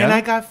 Yeah? and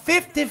I got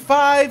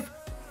 55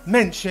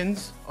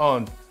 mentions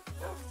on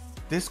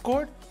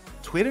Discord,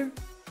 Twitter,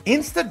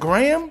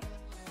 Instagram,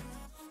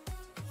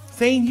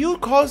 saying you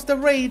caused the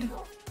raid.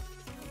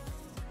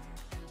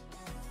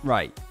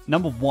 Right.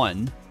 Number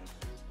one,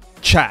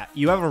 chat,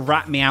 you ever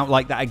rat me out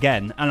like that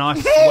again, and I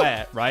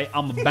swear, right,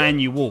 I'm gonna ban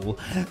you all.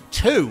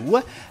 Two,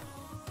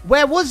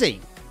 where was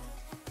he?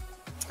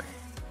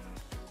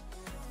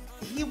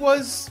 He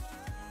was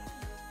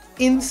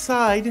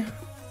inside.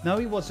 No,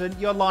 he wasn't.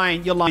 You're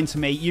lying. You're lying to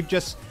me. You've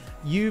just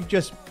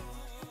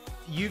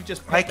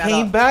I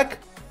came back,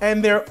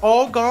 and they're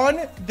all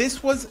gone.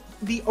 This was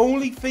the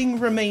only thing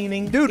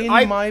remaining Dude, in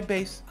I- my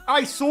base.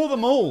 I saw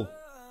them all.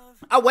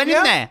 I went in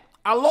Yeah. there.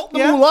 I locked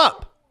them Yeah. all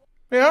up.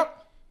 Yeah.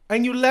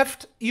 And you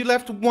left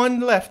one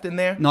left in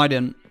there. No, I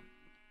didn't.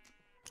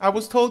 I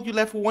was told you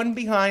left one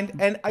behind,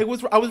 and I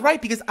was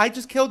right because I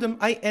just killed him.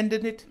 I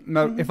ended it.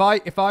 No, if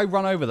I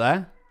run over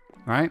there,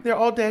 right? They're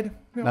all dead.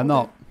 They're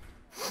not.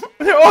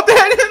 They're all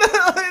dead.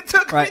 It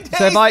took Right. me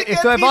So if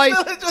days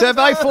to get these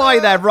villagers. fly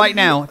there right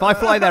now, if I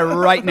fly there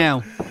right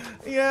now,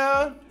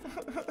 Yeah.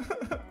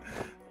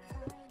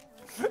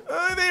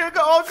 They're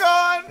all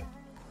gone.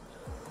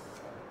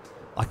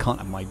 I can't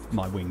have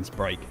my wings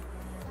break.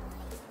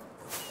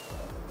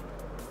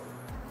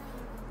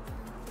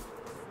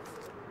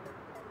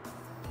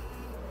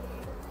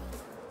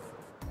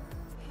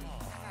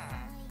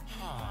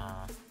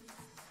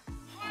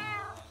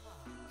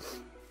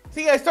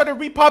 See, I started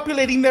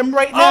repopulating them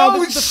right now. Oh,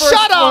 This is the first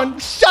shut up! one.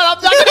 Shut up!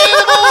 I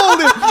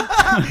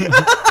can hear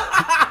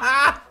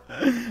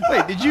them all.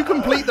 Wait, did you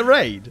complete the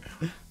raid?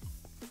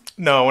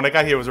 No, when I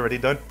got here, it was already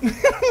done.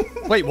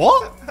 Wait,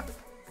 what?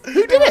 Who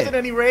There did wasn't it?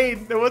 any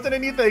raid. There wasn't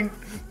anything.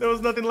 There was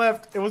nothing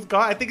left. It was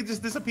gone. I think it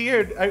just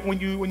disappeared when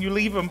you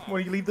leave them.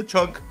 When you leave the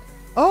chunk.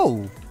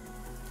 Oh,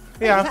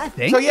 Yeah. that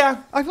thing? So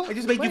yeah, I thought it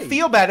just it was made you raid.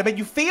 feel bad. It made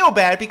you feel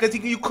bad because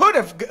you could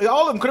have,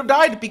 all of them could have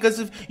died because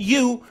of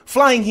you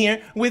flying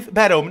here with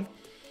Bad Omen.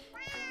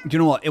 do you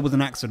know what? It was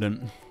an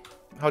accident.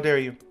 How dare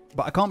you?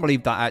 But I can't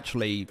believe that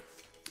actually.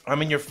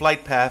 I'm in your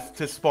flight path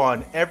to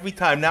spawn every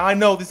time. Now I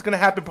know this is gonna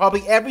happen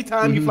probably every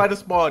time you fly to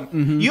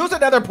spawn. Use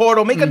another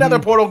portal, make another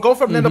portal, go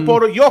from nether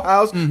portal, your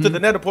house, to the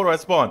nether portal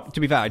at spawn. To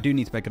be fair, I do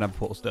need to make another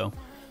portal still.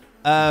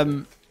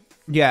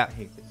 Yeah.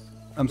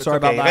 I'm It's sorry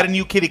okay. about that. I got a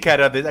new kitty cat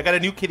out of this. I got a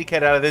new kitty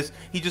cat out of this.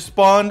 He just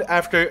spawned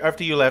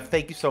after you left.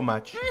 Thank you so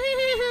much.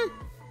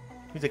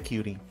 He's a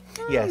cutie.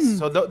 Yes.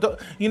 So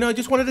I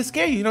just wanted to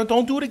scare you.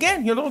 Don't do it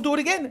again. Don't do it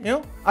again.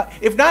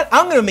 If not,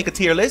 I'm gonna make a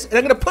tier list and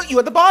I'm gonna put you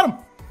at the bottom.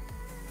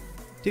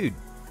 Dude,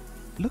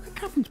 look at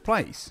Catherine's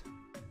place.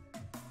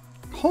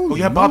 Holy Oh,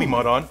 you have Bobby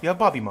moly. mod on. You have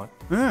Bobby mod.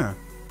 Yeah.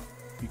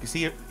 You can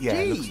see it. Yeah.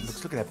 It Jeez.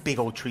 looks, look at that big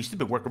old tree. She's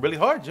been working really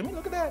hard, Jimmy.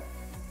 Look at that.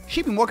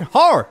 She's been working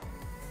hard.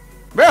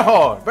 Very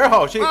hard. Very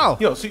hard. She, Wow.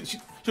 she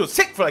was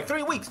sick for like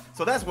 3 weeks.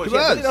 So that's what She she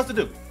had was. nothing else to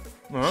do.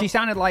 Uh-huh. She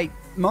sounded like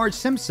Marge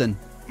Simpson.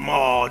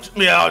 Marge.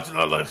 Yeah, it's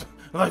not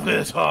like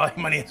this. Hi,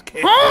 my name's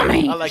Kate.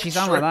 Honey. I like She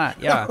sounded like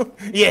shrimp.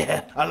 that, yeah.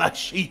 Yeah, I like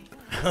sheep.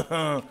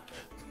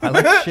 I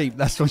like sheep.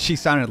 That's what she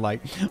sounded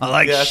like. I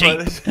like Yeah, sheep.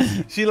 that's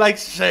what- she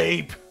likes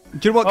sheep.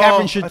 Do you know what Oh,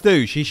 Catherine should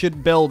do? She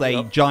should build a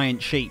Yep.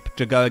 giant sheep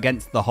to go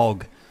against the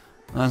hog.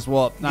 That's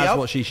what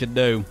Yep. she should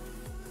do.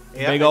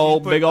 Yeah, big and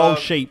old she put,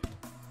 sheep.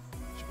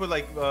 She put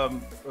like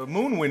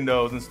moon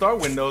windows and star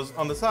windows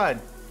on the side.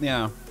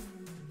 Yeah.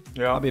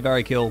 Yeah. That'd be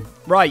very cool.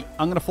 Right,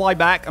 I'm gonna fly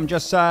back. I'm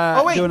just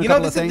Oh wait, doing a you know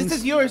couple of things. this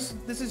is yours.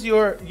 This is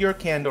your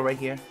candle right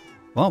here.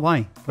 Well,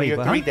 why? For Wait, your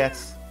what? 3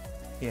 deaths.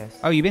 Yes.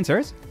 Oh, you been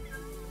serious?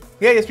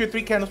 Yeah, it's your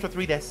 3 candles for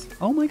 3 deaths.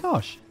 Oh my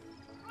gosh.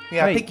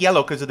 Yeah, Wait. I pick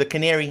yellow because of the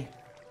canary.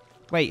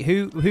 Wait,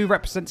 who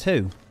represents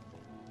who?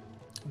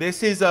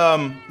 This is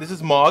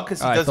Mog because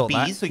he I does thought bees,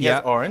 that. so he Yeah.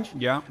 has orange.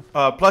 Yeah.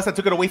 Plus, I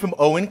took it away from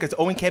Owen because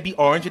Owen can't be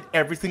orange in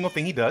every single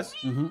thing he does.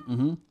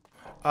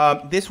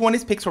 This one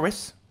is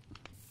Pixorus.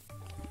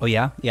 Oh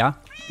yeah, yeah.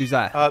 Who's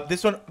that?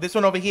 This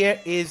one over here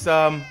is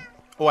I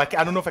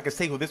don't know if I can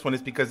say who this one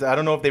is because I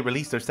don't know if they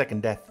released their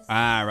second death.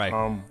 Right.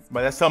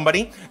 But that's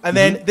somebody. And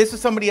then this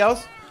is somebody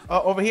else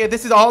over here.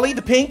 This is Ollie,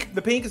 the pink.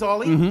 The pink is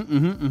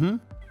Ollie.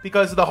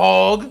 Because of the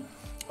hog.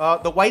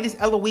 The white is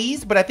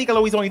Eloise, but I think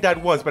Eloise only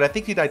died once, but I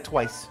think she died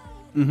twice.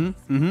 I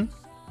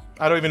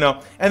don't even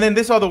know. And then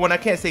this other one, I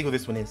can't say who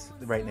this one is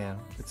right now.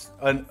 It's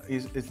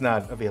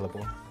not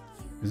available.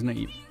 Isn't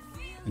it?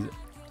 Is it?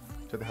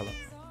 Shut the hell up.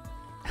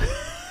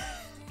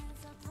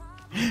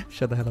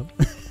 Shut the hell up.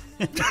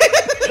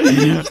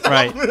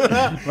 Right.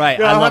 Right.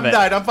 No, I I love haven't it.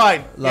 died. I'm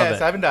fine. Love Yes,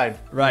 it. I haven't died.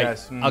 Right.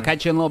 Yes. I'll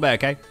catch you in a little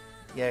bit, okay?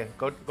 Yeah.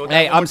 Go down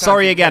Hey, one more I'm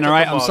sorry time. again, Catch all up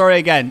right? the I'm Mog. sorry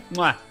again.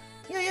 Mwah.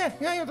 Yeah.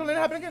 Don't let it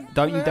happen again.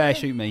 Don't you let it dare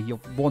happen shoot me. You'll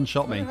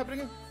one-shot again. me. Don't let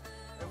it happen again.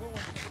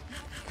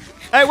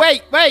 Hey,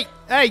 wait.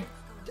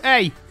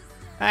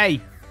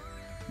 Hey.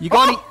 You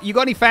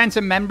got any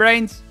phantom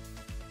membranes?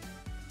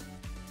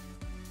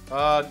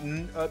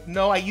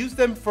 No, I use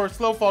them for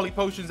slow folly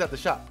potions at the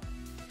shop.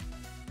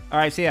 All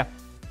right, see ya.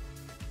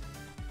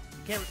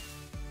 Can't.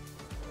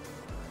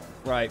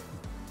 Right.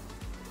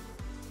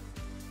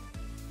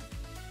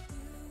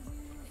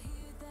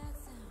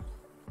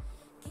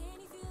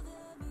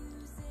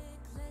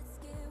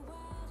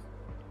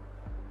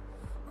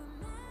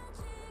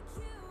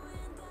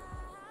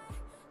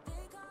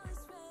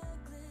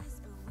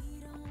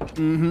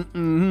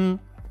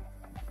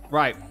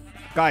 Right,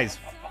 guys.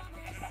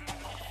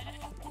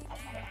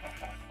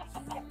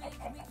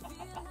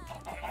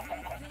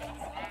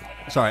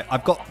 Sorry,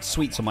 I've got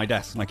sweets on my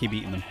desk and I keep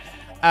eating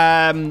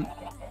them.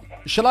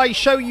 Shall I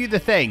show you the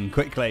thing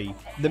quickly?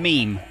 The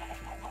meme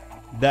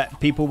that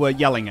people were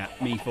yelling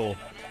at me for.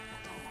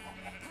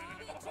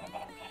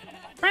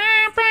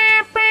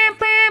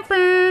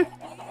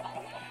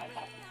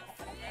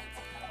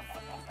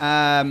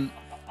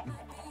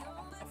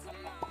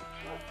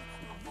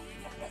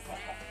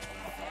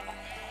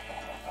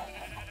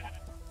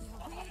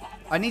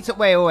 I need to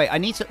wait. I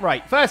need to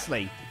right.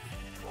 Firstly,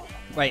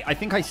 wait. I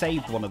think I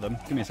saved one of them.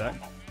 Give me a sec.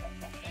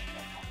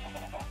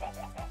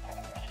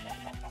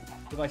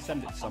 Did I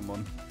send it to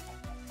someone?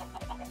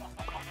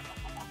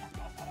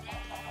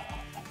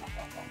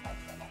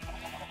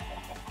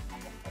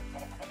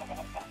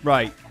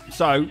 Right.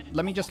 So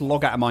let me just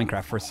log out of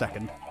Minecraft for a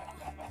second.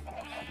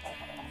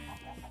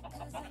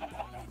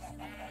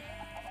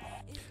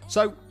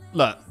 So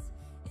look,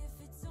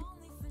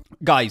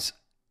 guys.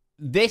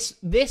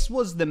 This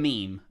was the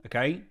meme,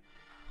 okay?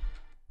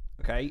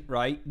 Okay,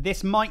 right?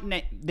 This might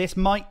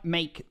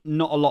make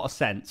not a lot of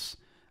sense,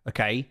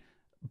 okay?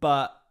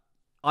 But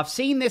I've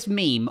seen this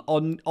meme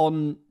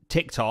on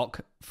TikTok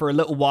for a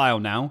little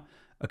while now,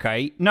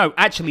 okay? No,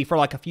 actually for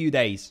like a few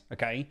days,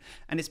 okay?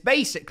 And it's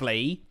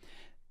basically,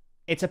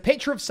 it's a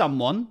picture of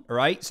someone,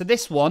 right? So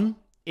this one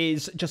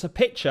is just a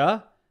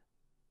picture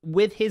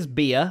with his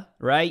beer,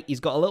 right?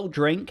 He's got a little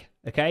drink,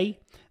 okay?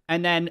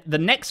 And then the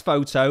next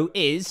photo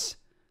is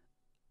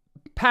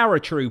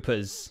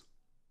paratroopers.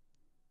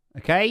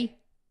 Okay?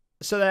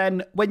 So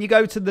then when you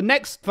go to the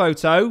next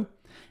photo,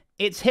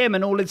 it's him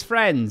and all his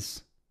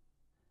friends.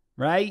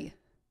 Right?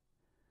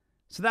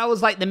 So that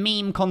was like the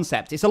meme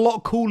concept. It's a lot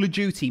of Call of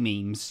Duty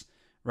memes,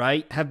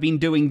 right? Have been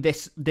doing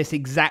this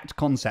exact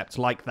concept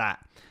like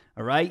that.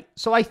 All right?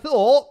 So I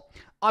thought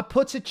I'd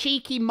put a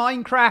cheeky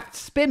Minecraft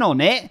spin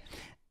on it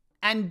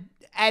and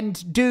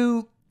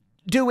do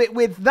it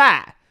with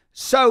that.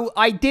 So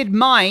I did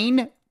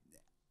mine.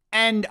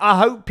 And I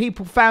hope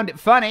people found it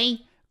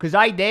funny, because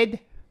I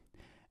did.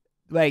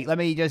 Wait, let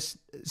me just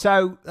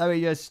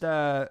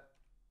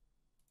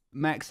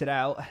max it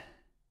out.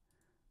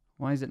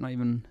 Why is it not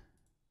even...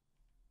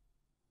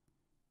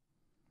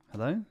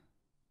 Hello?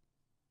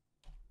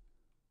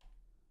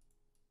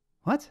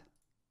 What?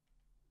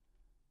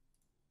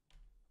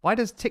 Why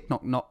does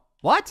TikTok not...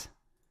 What?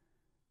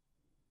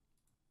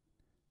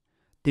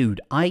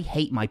 Dude, I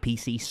hate my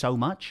PC so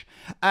much.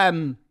 Let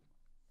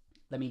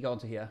me go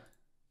onto here.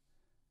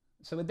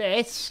 So with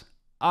this,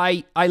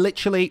 I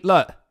literally,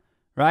 look,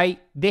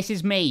 right? This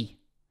is me,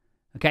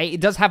 okay?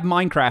 It does have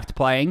Minecraft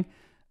playing,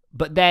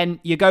 but then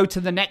you go to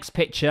the next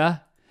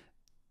picture.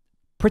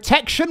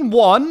 Protection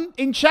 1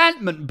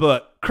 enchantment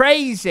book.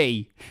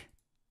 Crazy.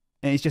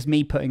 And it's just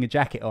me putting a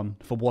jacket on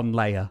for one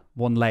layer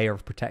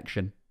of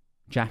protection.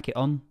 Jacket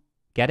on.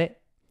 Get it?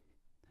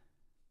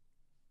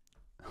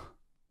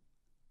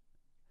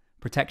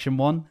 Protection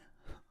 1.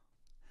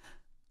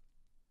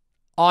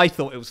 I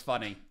thought it was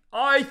funny.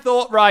 I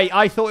thought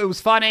it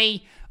was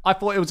funny. I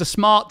thought it was a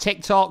smart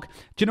TikTok.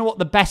 Do you know what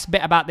the best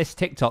bit about this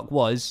TikTok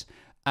was?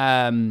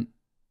 The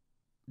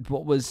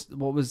What was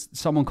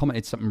someone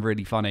commented something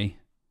really funny.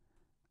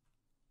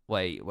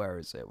 Wait, where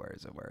is it?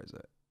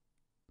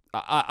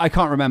 I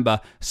can't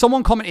remember.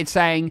 Someone commented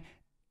saying,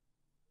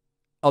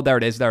 oh, there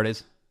it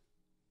is.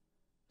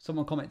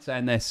 Someone commented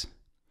saying this.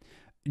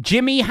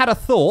 Jimmy had a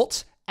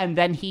thought and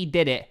then he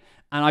did it.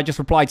 And I just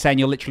replied saying,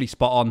 you're literally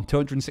spot on.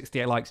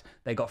 268 likes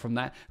they got from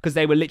that. Because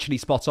they were literally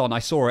spot on. I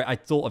saw it, I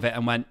thought of it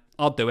and went,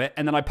 I'll do it.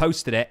 And then I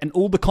posted it. And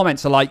all the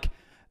comments are like,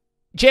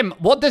 Jim,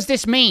 what does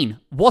this mean?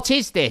 What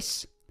is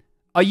this?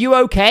 Are you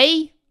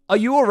okay? Are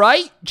you all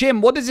right?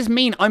 Jim, what does this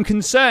mean? I'm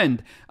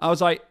concerned. I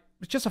was like,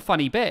 it's just a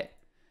funny bit.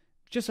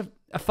 Just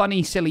a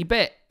funny, silly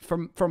bit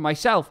from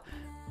myself.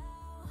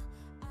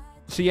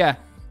 So yeah.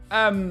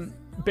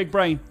 Big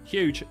brain.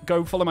 Huge.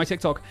 Go follow my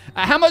TikTok.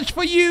 How much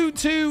for you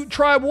to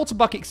try a water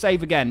bucket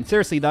save again?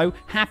 Seriously, though.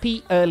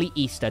 Happy early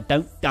Easter.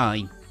 Don't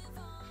die.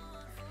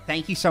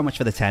 Thank you so much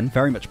for the 10.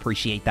 Very much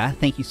appreciate that.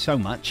 Thank you so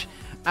much.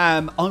 I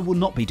will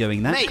not be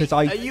doing that because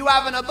Are you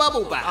having a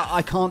bubble bath?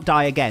 I can't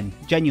die again.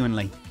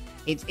 Genuinely.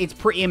 It's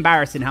pretty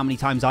embarrassing how many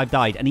times I've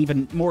died. And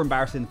even more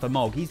embarrassing for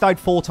Mog. He's died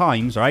 4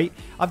 times, right?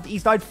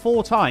 He's died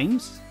 4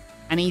 times.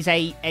 And he's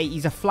a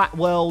flat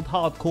world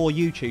hardcore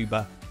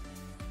YouTuber.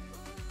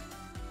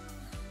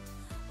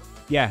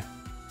 Yeah.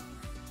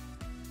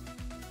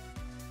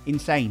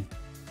 Insane.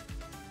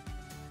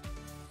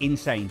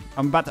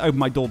 I'm about to open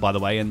my door, by the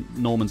way, and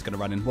Norman's going to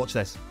run in. Watch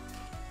this.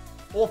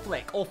 Or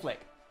flick. Hello?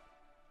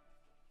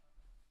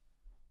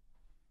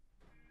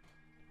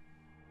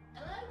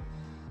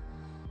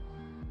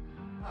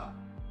 Oh.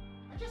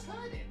 I just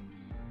heard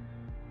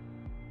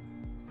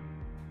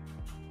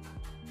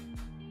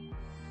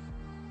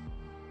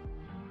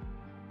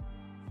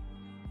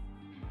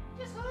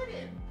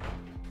him.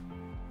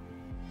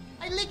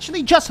 I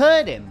literally just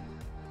heard him.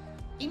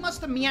 He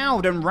must have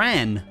meowed and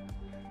ran.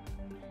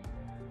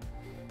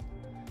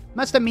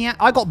 Must have meowed.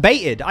 I got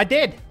baited. I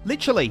did.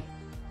 Literally.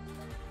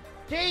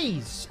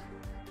 Jeez.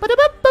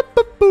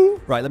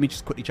 Right, let me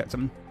just quickly check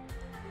something.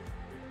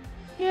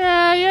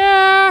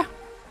 Yeah.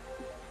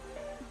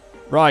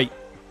 Right.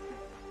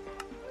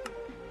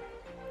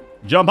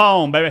 Jump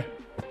on, baby.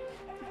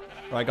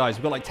 Right, guys,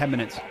 we've got like 10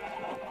 minutes.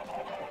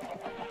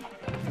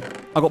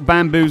 I got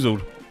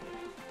bamboozled.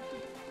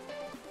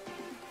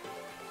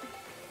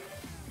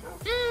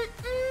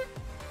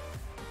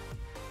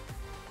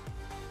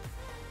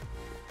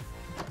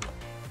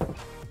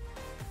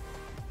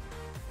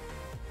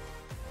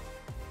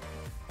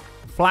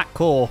 Flat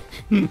core.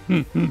 Okay.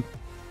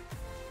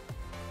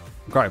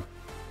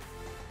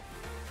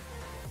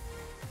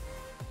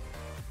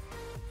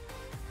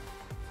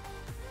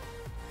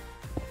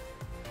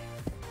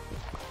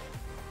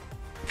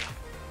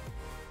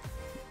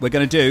 We're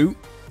going to do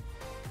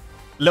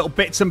little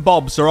bits and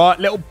bobs, all right?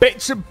 Little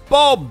bits and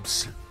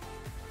bobs.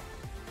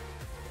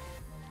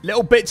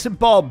 Little bits and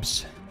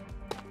bobs.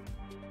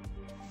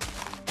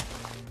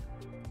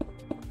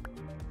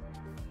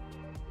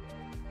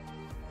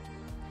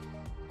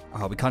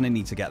 Oh, we kind of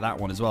need to get that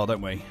one as well,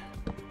 don't we?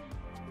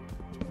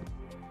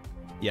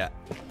 Yeah.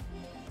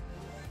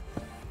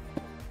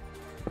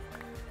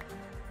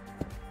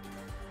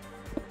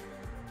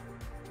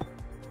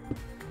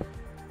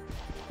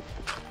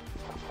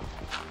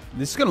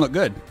 This is going to look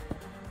good,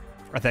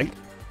 I think.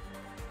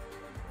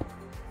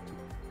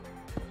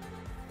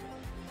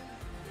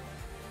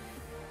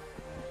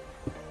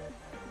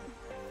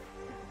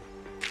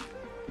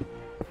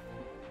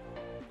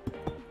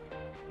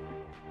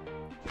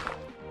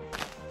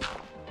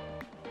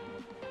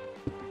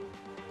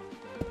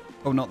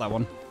 Oh, not that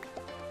one.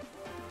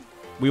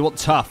 We want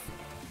tough.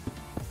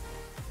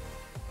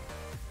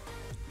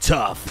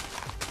 Tough.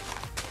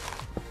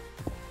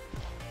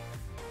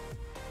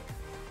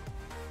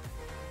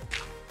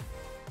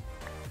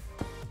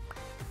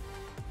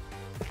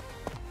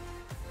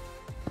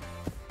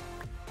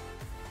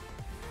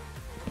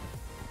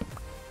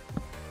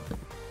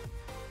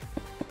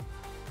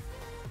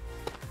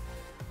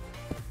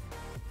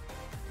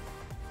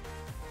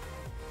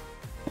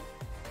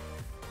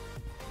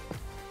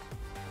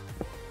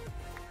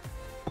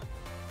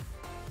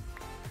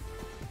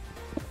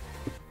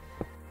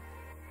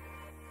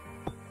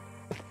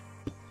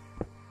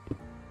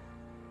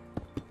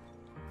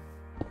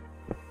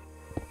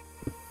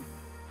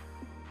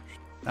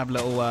 Have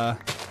little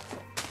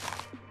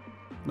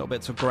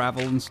bits of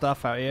gravel and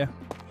stuff out here.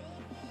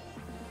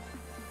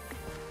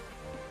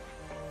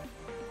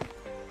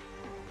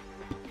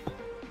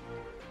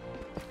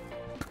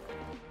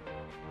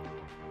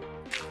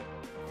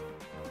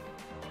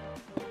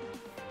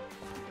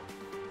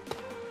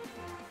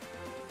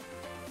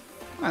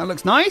 That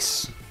looks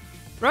nice,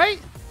 right?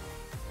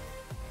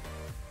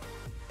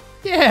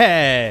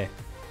 Yeah,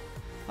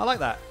 I like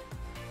that.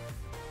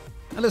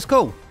 That looks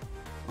cool.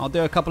 I'll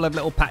do a couple of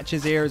little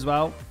patches here as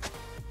well.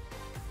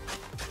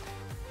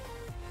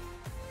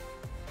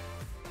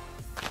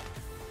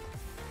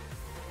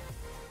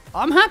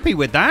 I'm happy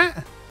with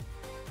that.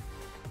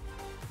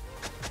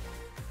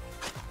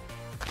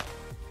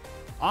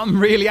 I'm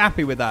really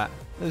happy with that.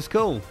 That's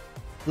cool.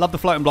 Love the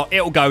floating block.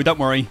 It'll go, don't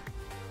worry.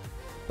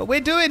 But we're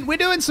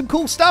doing some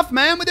cool stuff,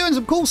 man. We're doing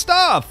some cool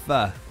stuff.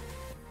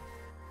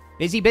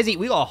 Busy.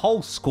 We got a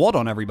whole squad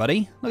on,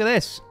 everybody. Look at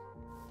this.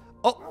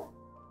 Oh.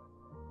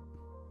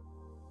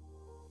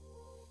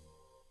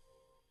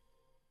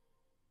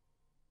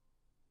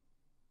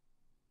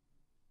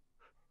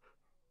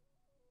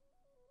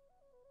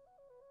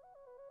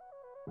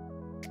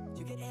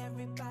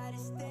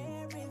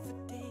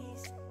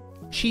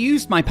 She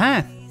used my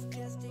path.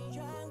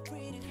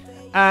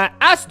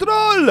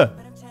 Astral!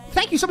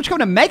 Thank you so much for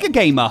coming to Mega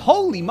Gamer.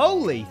 Holy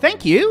moly.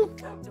 Thank you.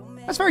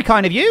 That's very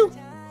kind of you.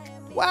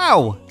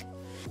 Wow.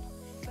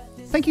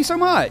 Thank you so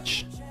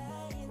much.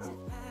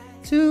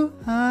 To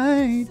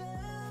hide.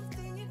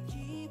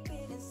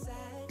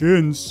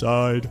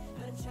 Inside.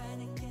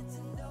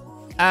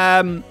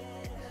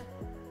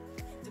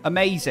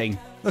 Amazing.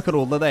 Look at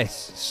all of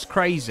this. It's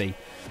crazy.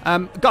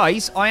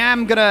 Guys, I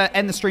am gonna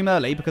end the stream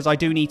early because I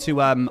do need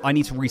to. I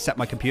need to reset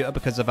my computer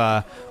because of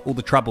all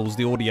the troubles,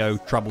 the audio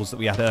troubles that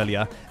we had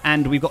earlier,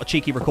 and we've got a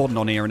cheeky recording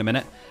on here in a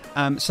minute.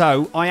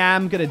 So I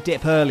am gonna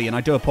dip early, and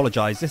I do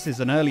apologise. This is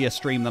an earlier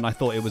stream than I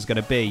thought it was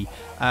gonna be.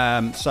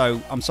 So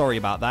I'm sorry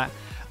about that.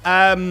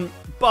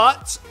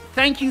 But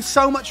thank you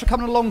so much for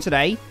coming along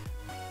today,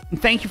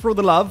 and thank you for all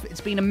the love.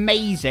 It's been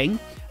amazing.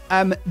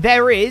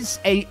 There is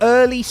an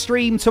early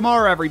stream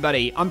tomorrow,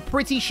 everybody. I'm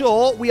pretty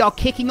sure we are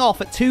kicking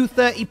off at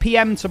 2:30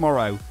 p.m.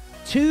 tomorrow.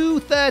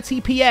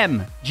 2:30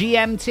 p.m.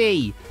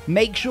 GMT.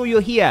 Make sure you're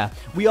here.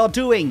 We are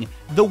doing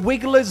the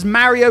Wigglers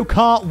Mario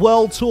Kart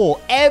World Tour.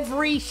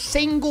 Every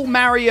single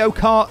Mario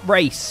Kart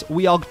race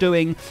we are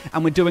doing,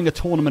 and we're doing a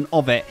tournament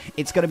of it.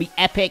 It's going to be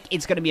epic.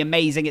 It's going to be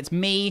amazing. It's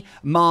me,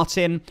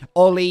 Martin,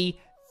 Ollie,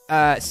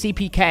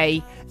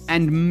 CPK,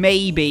 and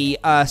maybe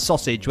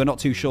Sausage. We're not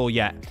too sure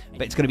yet,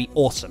 but it's going to be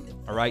awesome.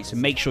 All right, so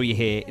make sure you're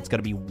here. It's going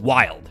to be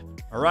wild.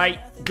 All right,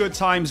 good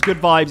times, good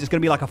vibes. It's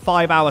going to be like a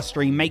 5-hour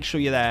stream. Make sure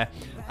you're there.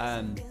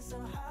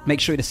 Make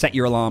sure to set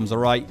your alarms. All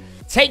right,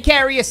 take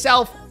care of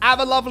yourself. Have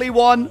a lovely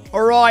one.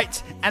 All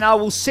right, and I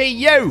will see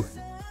you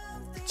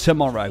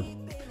tomorrow.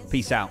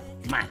 Peace out.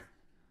 Mwah.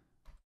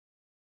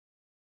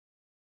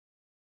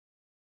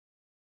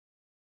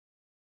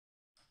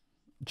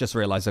 Just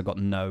realized I've got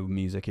no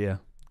music here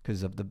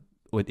because of the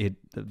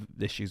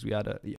issues we had.